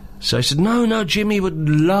 So he said, no, Jimmy would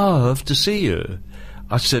love to see you.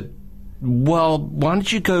 I said, well, why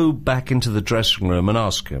don't you go back into the dressing room and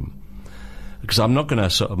ask him? Because I'm not going to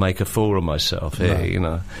sort of make a fool of myself here, you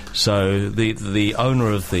know. So the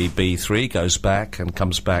owner of the B3 goes back and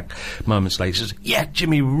comes back moments later, says, yeah,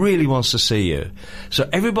 Jimmy really wants to see you. So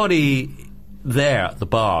everybody there at the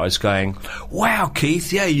bar is going, wow,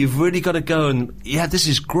 Keith, yeah, you've really got to go, and yeah, this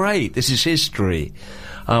is great, this is history.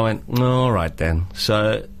 I went, all right then.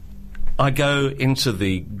 So I go into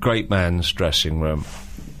the great man's dressing room,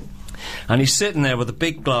 and he's sitting there with a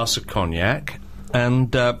big glass of cognac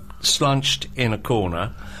and slunched in a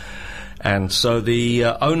corner. And so the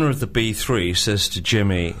owner of the B3 says to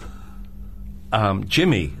Jimmy,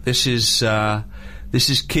 Jimmy, this is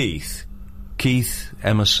Keith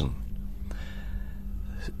Emerson.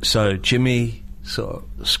 So Jimmy sort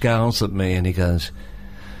of scowls at me and he goes,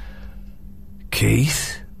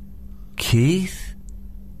 Keith?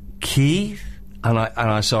 And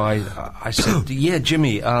I said, yeah,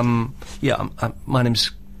 Jimmy, my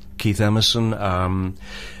name's Keith Emerson.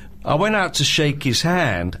 I went out to shake his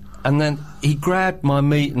hand, and then he grabbed my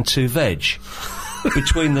meat and two veg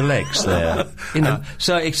between the legs there, you know.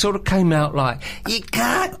 So it sort of came out like, you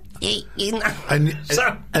can't eat, you know. And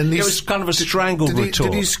it was kind of a strangled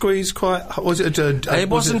retort. Did he squeeze quite? Was it it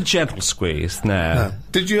wasn't a gentle squeeze, no.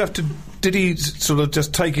 Did he sort of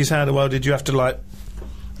just take his hand away, or did you have to, like,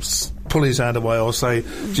 pull his hand away, or say,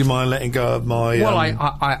 do you mind letting go of my... Well,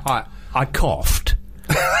 I coughed.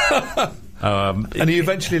 And he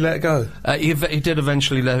eventually let go. He did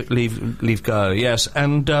eventually leave go. Yes,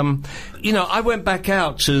 and I went back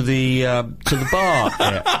out to the bar.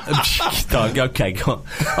 Okay, go on.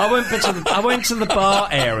 I went to the bar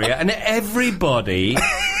area, and everybody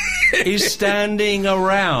is standing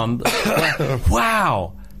around.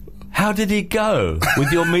 Wow. How did he go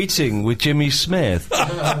with your meeting with Jimmy Smith?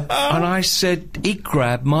 And I said, he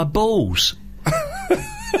grabbed my balls.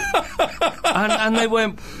 and they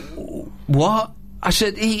went, what? I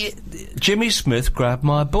said, Jimmy Smith grabbed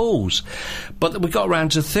my balls. But we got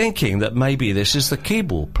around to thinking that maybe this is the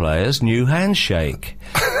keyboard player's new handshake.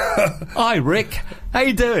 Hi, Rick. How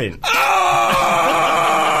you doing?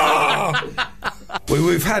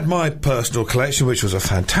 We've had my personal collection, which was a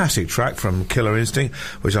fantastic track from Killer Instinct,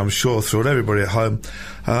 which I'm sure thrilled everybody at home.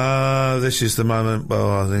 This is the moment. Well,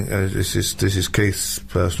 I think this is Keith's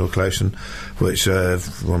personal collection, which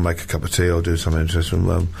we'll make a cup of tea or do something interesting.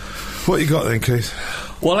 What you got then, Keith?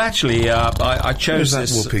 Well, actually, I chose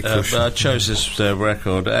this. Chose this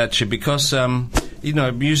record actually because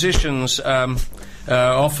musicians.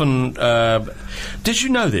 Often, did you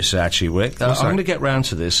know this actually, Rick? I'm going to get round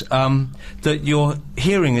to this. That your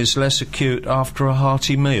hearing is less acute after a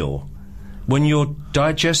hearty meal. When you're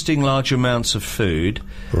digesting large amounts of food.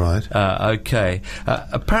 Right. Okay.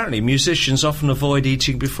 Apparently, musicians often avoid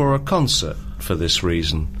eating before a concert for this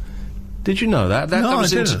reason. Did you know that? That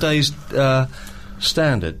was in today's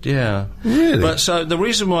standard, yeah. Really? But so the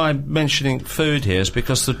reason why I'm mentioning food here is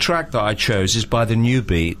because the track that I chose is by the New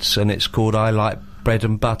Beats, and it's called I Like Bread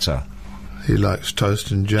and Butter. He likes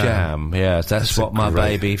toast and jam. Yeah, that's what my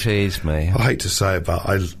baby feeds me. I hate to say it, but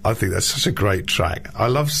I think that's such a great track. I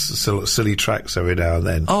love silly tracks every now and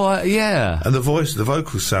then. Oh, yeah. And the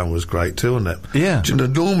vocal sound was great too, wasn't it? Yeah. Do you know,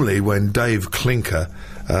 normally when Dave Clinker,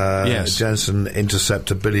 yes. Jensen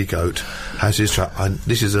Interceptor Billy Goat has his track,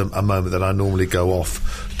 this is a moment that I normally go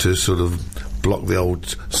off to sort of block the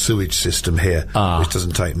old sewage system here, which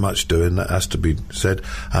doesn't take much doing, that has to be said.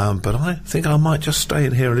 But I think I might just stay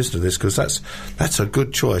in here and listen to this, because that's a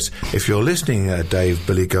good choice. If you're listening, Dave,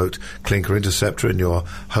 Billy Goat, Clinker Interceptor, in your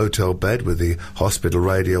hotel bed with the hospital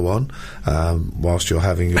radio on, whilst you're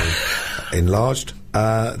having your enlarged,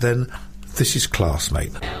 then this is class,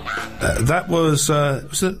 mate. That was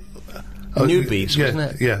it? New Beats, wasn't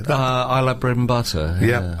it? Yeah. I like bread and butter.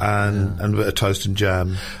 And a bit of toast and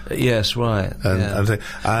jam. Yes, right.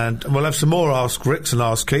 And we'll have some more Ask Ricks and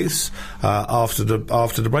Ask Keiths after the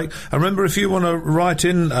break. And remember, if you want to write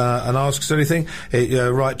in and ask us anything,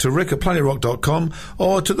 write to rick@planetrock.com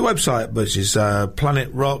or to the website, which is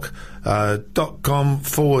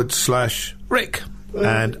planetrock.com/Rick.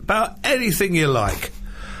 And about anything you like.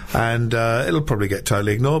 And it'll probably get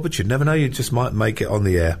totally ignored, but you never know, you just might make it on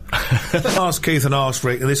the air. Ask Keith and Ask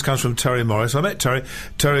Rick, and this comes from Terry Morris. I met Terry.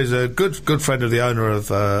 Terry's a good friend of the owner of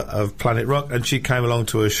Planet Rock, and she came along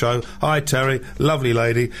to a show. Hi, Terry. Lovely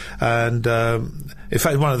lady. And in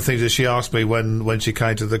fact, one of the things that she asked me when she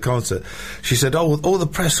came to the concert, she said, all the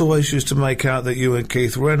press always used to make out that you and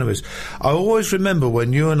Keith were enemies. I always remember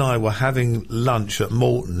when you and I were having lunch at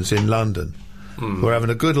Morton's in London. We're having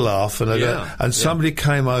a good laugh, and somebody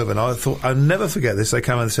came over, and I thought, I'll never forget this. They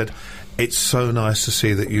came over and said, "It's so nice to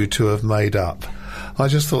see that you two have made up." I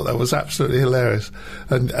just thought that was absolutely hilarious.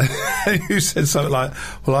 And you said something like,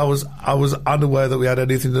 "Well, I was unaware that we had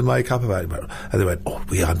anything to make up about it." And they went, "Oh,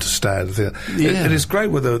 we understand." And it's great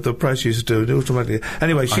what the press used to do automatically.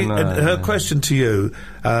 Anyway, her question to you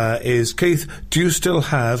is, Keith, do you still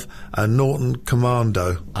have a Norton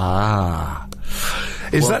Commando?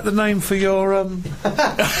 Is that the name for your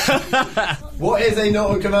What is a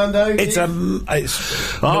Norton Commando? It's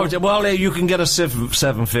well, you can get a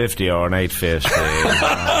 750 or an 850.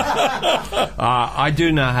 I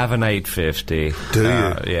do now have an 850. Do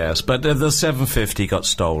you? Yes, but the 750 got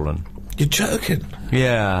stolen. You're joking?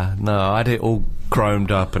 Yeah, no, I had it all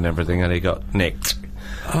chromed up and everything, and it got nicked.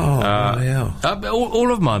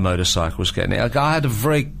 All of my motorcycles getting it. I had a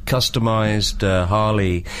very customised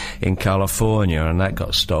Harley in California, and that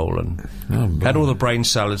got stolen. Had all the brain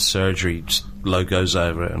salad surgery logos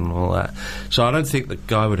over it and all that. So I don't think the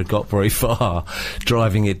guy would have got very far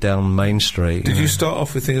driving it down Main Street. Did you start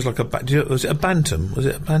off with things like was it a Bantam? Was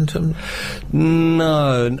it a Bantam?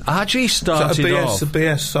 No, I actually started off... A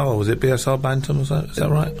BSR, was it BSR Bantam? Is that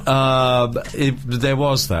right? There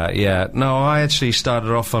was that, yeah. No, I actually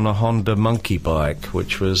started off on a Honda monkey bike,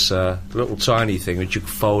 which was a little tiny thing which you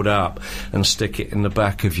could fold up and stick it in the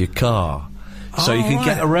back of your car. So you could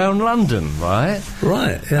get around London, right?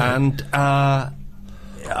 Right, yeah. And I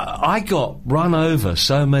got run over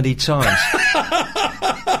so many times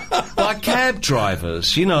by cab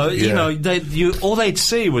drivers. All they'd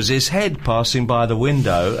see was his head passing by the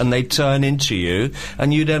window, and they'd turn into you,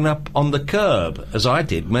 and you'd end up on the curb, as I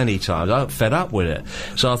did many times. I got fed up with it.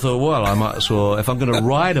 So I thought, well, I might as well, if I'm going to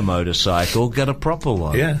ride a motorcycle, get a proper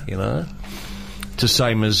one, It's the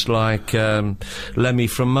same as, like, Lemmy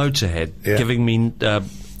from Motorhead giving me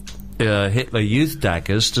Hitler Youth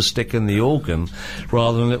daggers to stick in the organ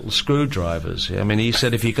rather than little screwdrivers. I mean, he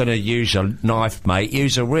said, if you're going to use a knife, mate,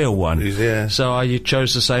 use a real one. Yeah. So I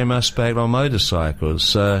chose the same aspect on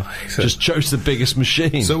motorcycles. Just chose the biggest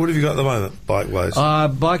machine. So what have you got at the moment, bike-wise?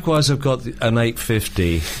 Bike-wise, I've got an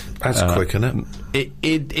 850. That's quick, isn't it?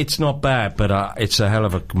 It's not bad, but it's a hell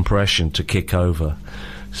of a compression to kick over.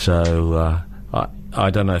 So... I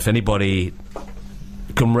don't know if anybody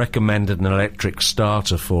can recommend an electric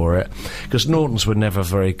starter for it, because Nortons were never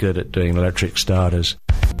very good at doing electric starters.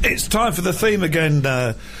 It's time for the theme again,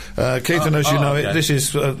 Keith, and as you know, this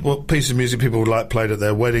is what piece of music people would like played at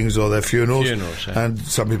their weddings or their funerals, and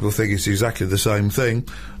some people think it's exactly the same thing.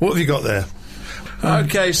 What have you got there?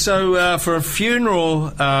 Okay, so for a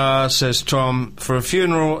funeral, says Tom, for a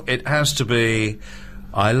funeral it has to be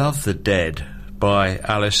I Love the Dead by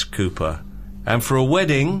Alice Cooper. And for a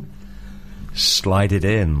wedding, Slide It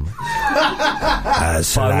In.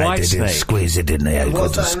 Slide it in, squeeze it in there. You've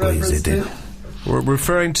got to squeeze it in. We're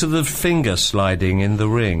referring to the finger sliding in the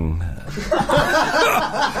ring.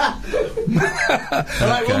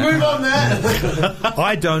 Right, we'll move on there.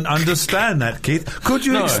 I don't understand that, Keith. Could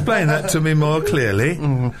you explain that to me more clearly?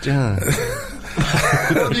 What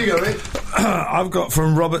have you got, Rick? I've got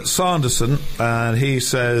from Robert Sanderson, and he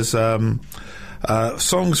says...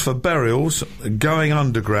 songs for burials, Going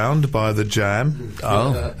Underground by The Jam,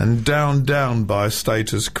 and Down Down by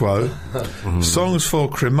Status Quo. Songs for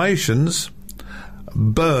cremations,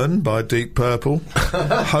 Burn by Deep Purple,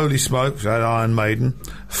 Holy Smoke by Iron Maiden,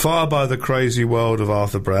 Far by the Crazy World of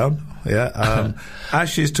Arthur Brown. Yeah,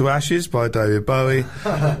 Ashes to Ashes by David Bowie,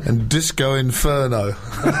 and Disco Inferno.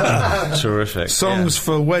 Terrific. Songs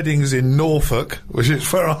for Weddings in Norfolk, which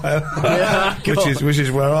is where I which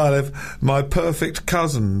is where I live. My Perfect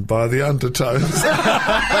Cousin by the Undertones.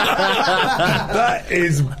 That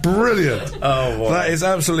is brilliant. Oh, wow. That is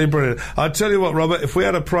absolutely brilliant. I tell you what, Robert, if we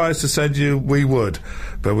had a prize to send you, we would,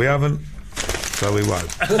 but we haven't. So we won't.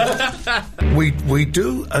 we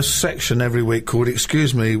do a section every week called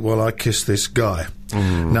 "Excuse Me While I Kiss This Guy."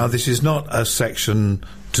 Now, this is not a section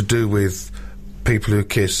to do with people who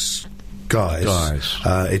kiss guys.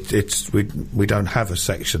 We don't have a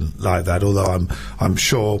section like that. Although I'm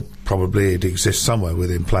sure probably it exists somewhere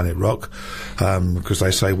within Planet Rock, because they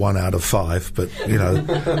say 1 out of 5. But you know,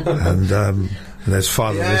 and there's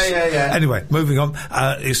 5 of us. Yeah. Anyway, moving on.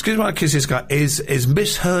 "Excuse Me While I Kiss This Guy" is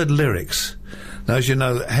misheard lyrics. Now, as you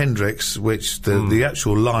know, Hendrix, which the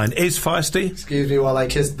actual line is feisty. Excuse me while I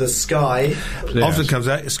kiss the sky. Often comes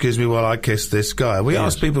out, "Excuse me while I kiss this guy." We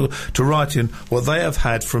ask people to write in what they have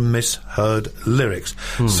had from misheard lyrics.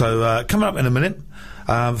 So, coming up in a minute,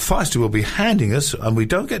 Feisty will be handing us, and we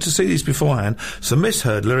don't get to see these beforehand, some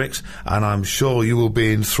misheard lyrics, and I'm sure you will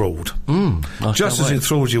be enthralled. Just as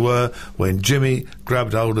enthralled you were when Jimmy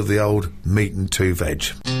grabbed hold of the old meat and 2 veg.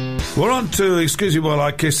 We're on to "Excuse Me While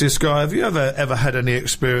I Kiss This Guy." Have you ever had any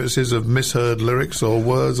experiences of misheard lyrics or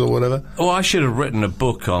words or whatever? Oh, I should have written a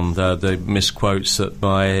book on the misquotes that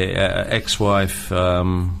my ex-wife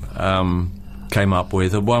came up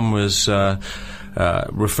with. One was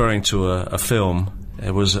referring to a film.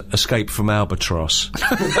 It was "Escape from Albatross."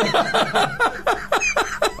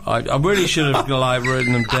 I really should have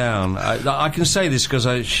written them down. I can say this because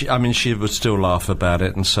I mean she would still laugh about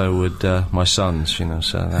it, and so would my sons. You know,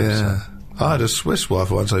 so that's, I had a Swiss wife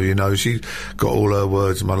once, you know, she got all her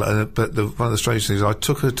words. But one of the strange things, I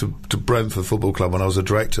took her to Brentford Football Club when I was a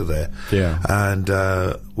director there. Yeah, and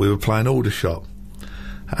we were playing Aldershot,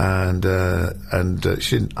 and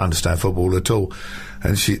she didn't understand football at all.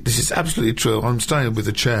 And this is absolutely true. I'm staying with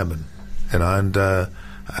the chairman, you know,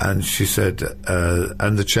 and she said,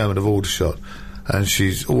 and the chairman of Aldershot, and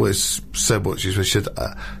she's always said what she said.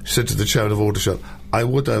 She said to the chairman of Aldershot, "I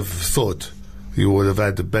would have thought you would have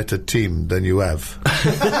had a better team than you have."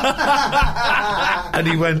 And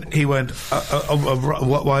he went,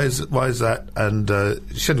 why is that? And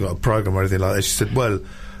she hadn't got a programme or anything like that. She said, well,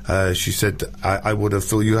 I would have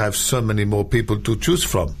thought you have so many more people to choose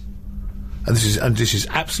from. And this is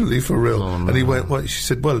absolutely for real. Oh, no. And he went, well, she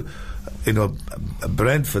said, well, you know,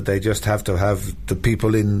 Brentford, they just have to have the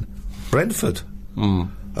people in Brentford. And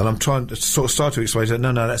I'm trying to start to explain,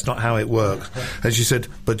 no, that's not how it works. And she said,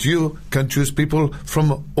 but you can choose people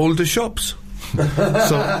from all the shops.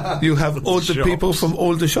 So you have all the people from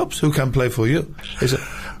all the shops who can play for you.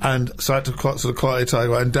 And so I had to sort of quietly tell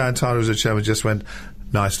you, and Dan Tyler as the chairman just went,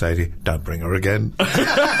 "Nice lady, don't bring her again."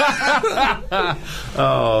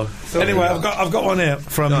 Anyway, I've got one here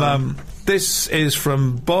from this is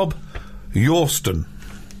from Bob Yorston.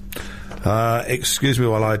 Excuse me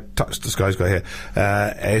while I touch this guy's got here.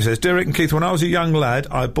 He says, "Dear Rick and Keith, when I was a young lad,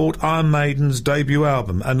 I bought Iron Maiden's debut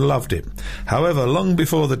album and loved it. However, long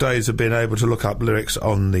before the days of being able to look up lyrics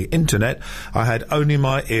on the internet, I had only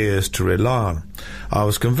my ears to rely on. I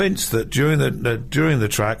was convinced that during the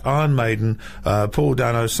track, Iron Maiden, Paul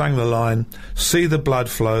Dano sang the line, 'See the blood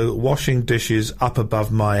flow, washing dishes up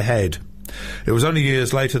above my head.' It was only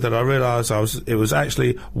years later that I realised it was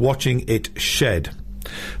actually watching it shed.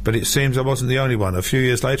 But it seems I wasn't the only one. A few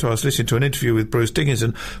years later, I was listening to an interview with Bruce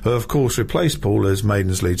Dickinson, who of course replaced Paul as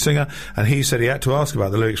Maiden's lead singer, and he said he had to ask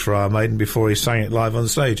about the lyrics for Iron Maiden before he sang it live on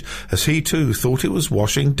stage, as he too thought it was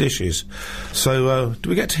washing dishes." So, do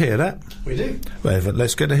we get to hear that? We do. Well,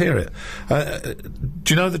 let's get to hear it.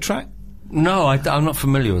 Do you know the track? No, I'm not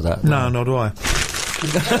familiar with that. No, nor do I.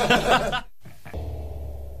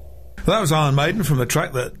 Well, that was Iron Maiden from a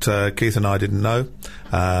track that Keith and I didn't know,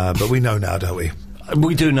 but we know now, don't we?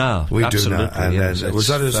 We do now. We Absolutely, do now. And yes, was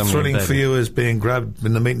that as thrilling for you as being grabbed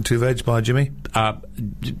in the meat and 2 veg by Jimmy?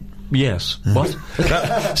 Yes. What?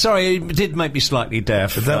 Sorry, it did make me slightly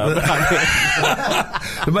deaf. It'd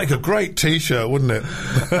make a great T-shirt, wouldn't it?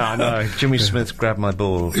 I know. Jimmy Smith grabbed my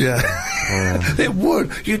balls. Yeah. It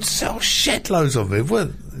would. You'd sell shitloads of it,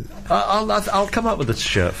 wouldn't it? I'll come up with a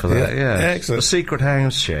shirt for that. Yeah. Excellent. The secret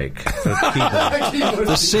handshake for keyboard.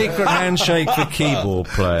 The secret handshake for keyboard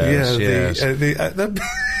players. Yeah.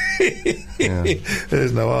 Yes.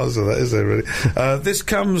 There's no answer to that, is there? Really? This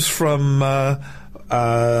comes from.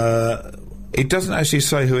 It doesn't actually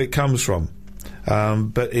say who it comes from,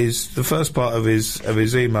 but the first part of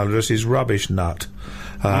his email address is rubbish nut.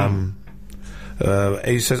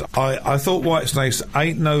 He says, I thought Whitesnake's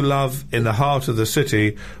Ain't No Love in the Heart of the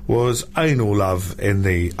City was Anal Love in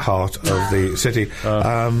the Heart of the City.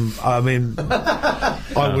 I mean, I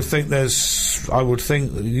would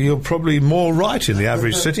think you're probably more right in the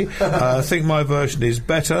average city. I think my version is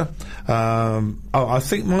better. I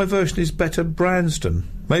think my version is better Branston.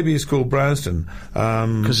 Maybe it's called Branston.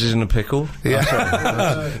 Because he's in a pickle?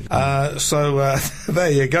 Yeah. So there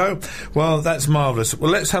you go. Well, that's marvellous.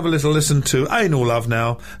 Well, let's have a little listen to Anal Love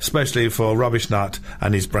now, especially for Rubbish Nut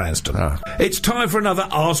and his Branston. It's time for another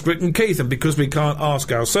Ask Rick and Keith, and because we can't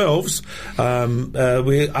ask ourselves, we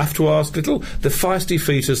have to ask the feisty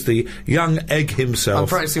fetus, the young egg himself. I'm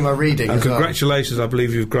practicing my reading and as well. Congratulations, I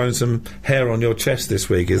believe you've grown some hair on your chest this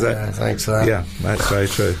week, is that? Yeah, thanks for that. Yeah, that's very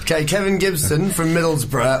true. Okay, Kevin Gibson from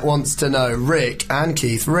Middlesbrough wants to know, Rick and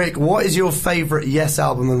Keith. Rick, what is your favourite Yes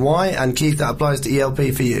album and why? And Keith, that applies to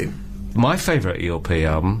ELP for you. My favourite ELP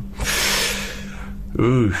album? I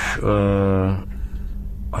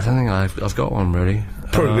don't think I've got one, really.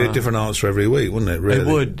 Probably be a different answer every week, wouldn't it, really? It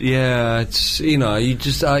would, yeah. It's, you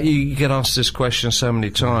just, you get asked this question so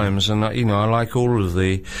many times, and, I like all of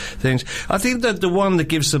the things. I think that the one that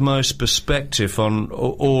gives the most perspective on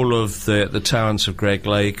all of the talents of Greg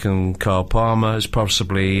Lake and Carl Palmer is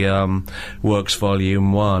possibly Works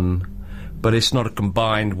Volume 1. But it's not a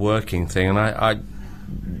combined working thing, and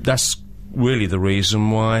that's really the reason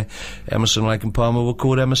why Emerson, Lake and Palmer were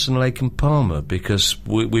called Emerson, Lake and Palmer, because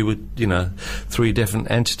we were, three different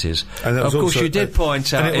entities. And of course, you did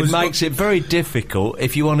point out it makes it very difficult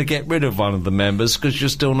if you want to get rid of one of the members, because you're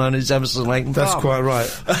still known as Emerson, Lake and Palmer. That's quite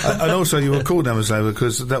right. And also, you were called Emerson, Lake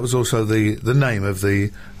because that was also the name of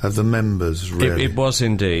the members. Really, it was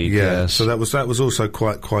indeed. Yeah. Yes. So that was also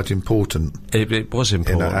quite important. It was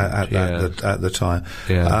important at the time.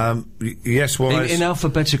 Yeah. Yes, in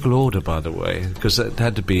alphabetical order, by the way, because that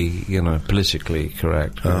had to be, politically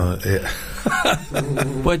correct. Yeah.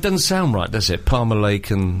 Well, it doesn't sound right, does it? Palmer Lake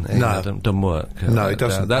and no, don't work. No, it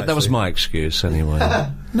doesn't. That was my excuse, anyway.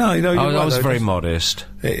 No, I was very modest.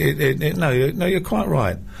 No, you're quite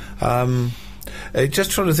right.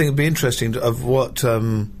 Just trying to think, it'd be interesting of what.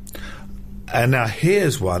 And now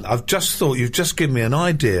here's one. I've just thought you've just given me an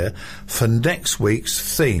idea for next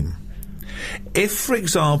week's theme. If, for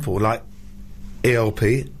example, like ELP,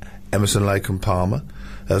 Emerson, Lake and Palmer,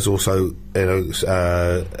 there's also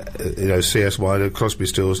CSY, Crosby,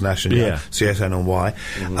 Stills, Nash and Young, CSN and Y.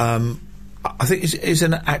 Mm-hmm. I think is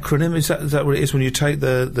an acronym. Is that what it is when you take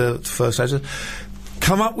the first letter?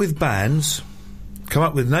 Come up with bands. Come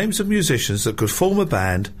up with names of musicians that could form a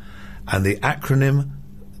band, and the acronym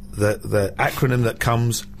that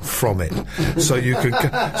comes from it. So you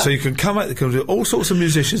can come up with all sorts of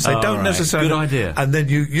musicians. They don't necessarily. Good idea. And then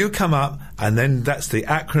you come up, and then that's the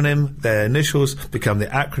acronym. Their initials become the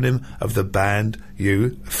acronym of the band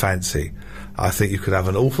you fancy. I think you could have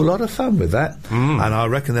an awful lot of fun with that, and I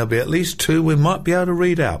reckon there'll be at least two we might be able to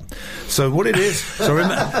read out. So what it is, so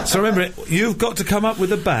remember, you've got to come up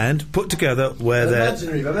with a band put together where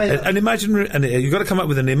an imaginary, and you've got to come up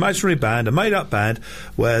with an imaginary band, a made-up band,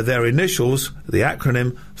 where their initials, the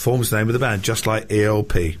acronym, forms the name of the band, just like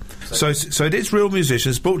ELP. So it is real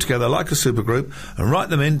musicians brought together like a supergroup, and write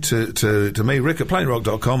them in to me, Rick at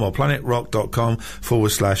planetrock.com or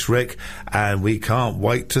planetrock.com/Rick, and we can't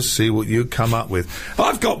wait to see what you come up with.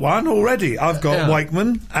 I've got one already. I've got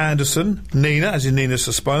Wakeman, Anderson, Nina, as in Nina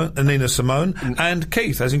Simone, and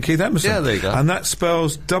Keith, as in Keith Emerson. Yeah, there you go. And that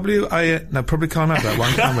spells W-A... No, probably can't have that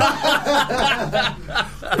one, can we?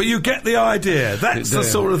 But you get the idea. That's the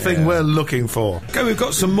sort of thing we're looking for. Okay, we've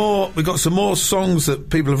got some more songs that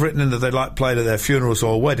people have written in that they like played at their funerals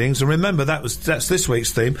or weddings. And remember, that's this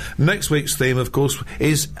week's theme. Next week's theme, of course,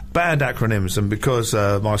 is band acronyms. And because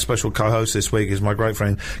my special co-host this week is my great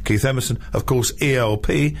friend Keith Emerson, of course, ELP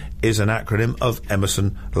is an acronym of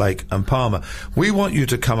Emerson, Lake and Palmer. We want you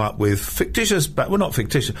to come up with fictitious, well, not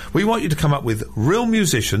fictitious. We want you to come up with real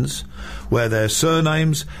musicians where their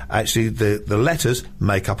surnames, actually the letters,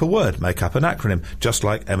 make up a word, make up an acronym, just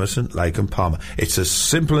like Emerson, Lake and Palmer. It's as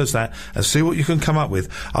simple as that, and see what you can come up with.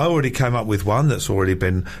 I already came up with one that's already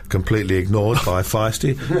been completely ignored by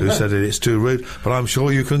Feisty, who said that it's too rude, but I'm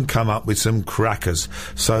sure you can come up with some crackers.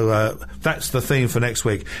 So that's the theme for next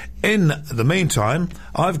week. In the meantime,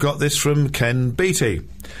 I've got this from Ken Beattie.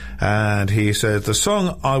 And he said, the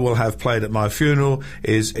song I will have played at my funeral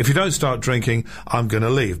is If You Don't Start Drinking, I'm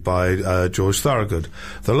Gonna Leave by George Thorogood.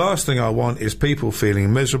 The last thing I want is people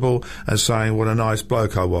feeling miserable and saying what a nice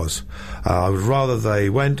bloke I was. I would rather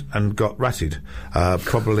they went and got ratted,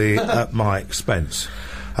 probably at my expense.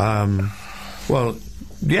 Well,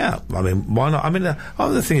 yeah, I mean, why not? I mean, the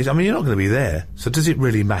other thing is, I mean, you're not going to be there, so does it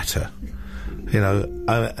really matter? You know,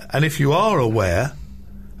 and if you are aware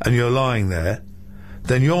and you're lying there,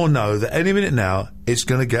 then you'll know that any minute now it's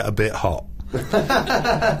going to get a bit hot.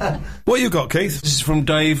 What you got, Keith? This is from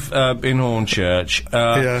Dave in Hornchurch.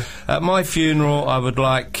 At my funeral, I would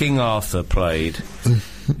like King Arthur played.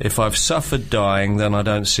 If I've suffered dying, then I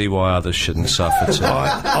don't see why others shouldn't suffer too.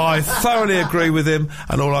 I thoroughly agree with him,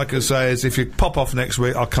 and all I can say is if you pop off next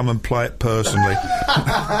week, I'll come and play it personally.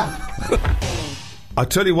 I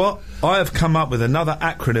tell you what, I have come up with another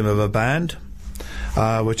acronym of a band,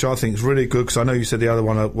 which I think is really good, because I know you said the other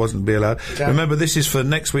one wasn't be allowed. Okay. Remember, this is for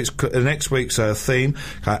next week's theme,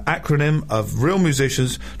 acronym of real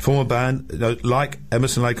musicians to form a band, like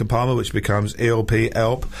Emerson, Lake and Palmer, which becomes ELP,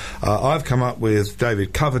 ELP. I've come up with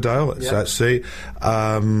David Coverdale, let's see,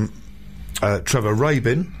 Trevor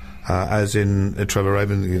Rabin, as in Trevor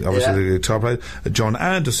Rabin, obviously the guitar player, John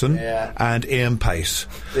Anderson, and Ian Pace,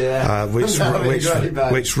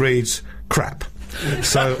 which reads crap.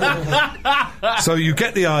 So you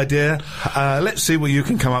get the idea. Let's see what you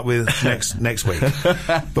can come up with next week.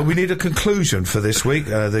 But we need a conclusion for this week.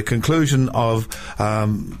 The conclusion of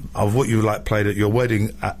what you played at your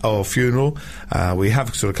wedding or funeral. We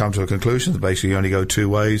have sort of come to a conclusion that basically you only go two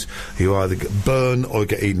ways. You either get burn or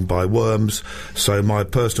get eaten by worms. So my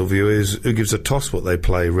personal view is, who gives a toss what they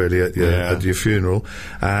play really at your funeral?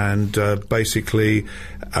 And basically,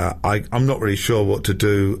 I'm not really sure what to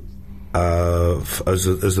do as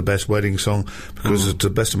the best wedding song, because to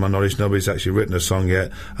the best of my knowledge nobody's actually written a song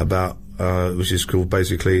yet about which is called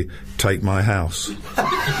basically Take My House.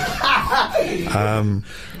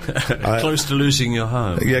 Close to losing your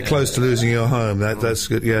home. Close to losing your home. That's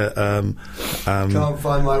good. Can't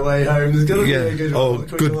find my way home. There's got to be a good one. Or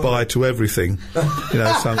goodbye to everything.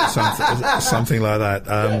 Something like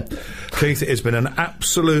that. Keith, it's been an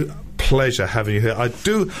absolute pleasure having you here. I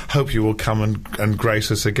do hope you will come and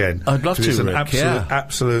grace us again. I'd love to, It's an Rick,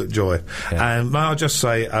 absolute joy. Yeah. And may I just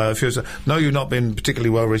say, if you've not been particularly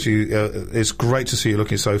well, Richie, it's great to see you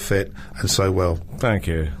looking so fit and so well. Thank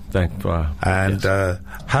you. And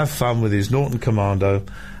have fun with his Norton Commando,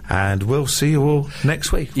 and we'll see you all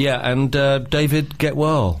next week. Yeah, and David, get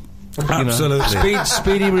well. Absolutely.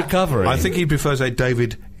 Speedy recovery. I think he prefers a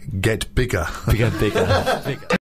David, get bigger. Bigger.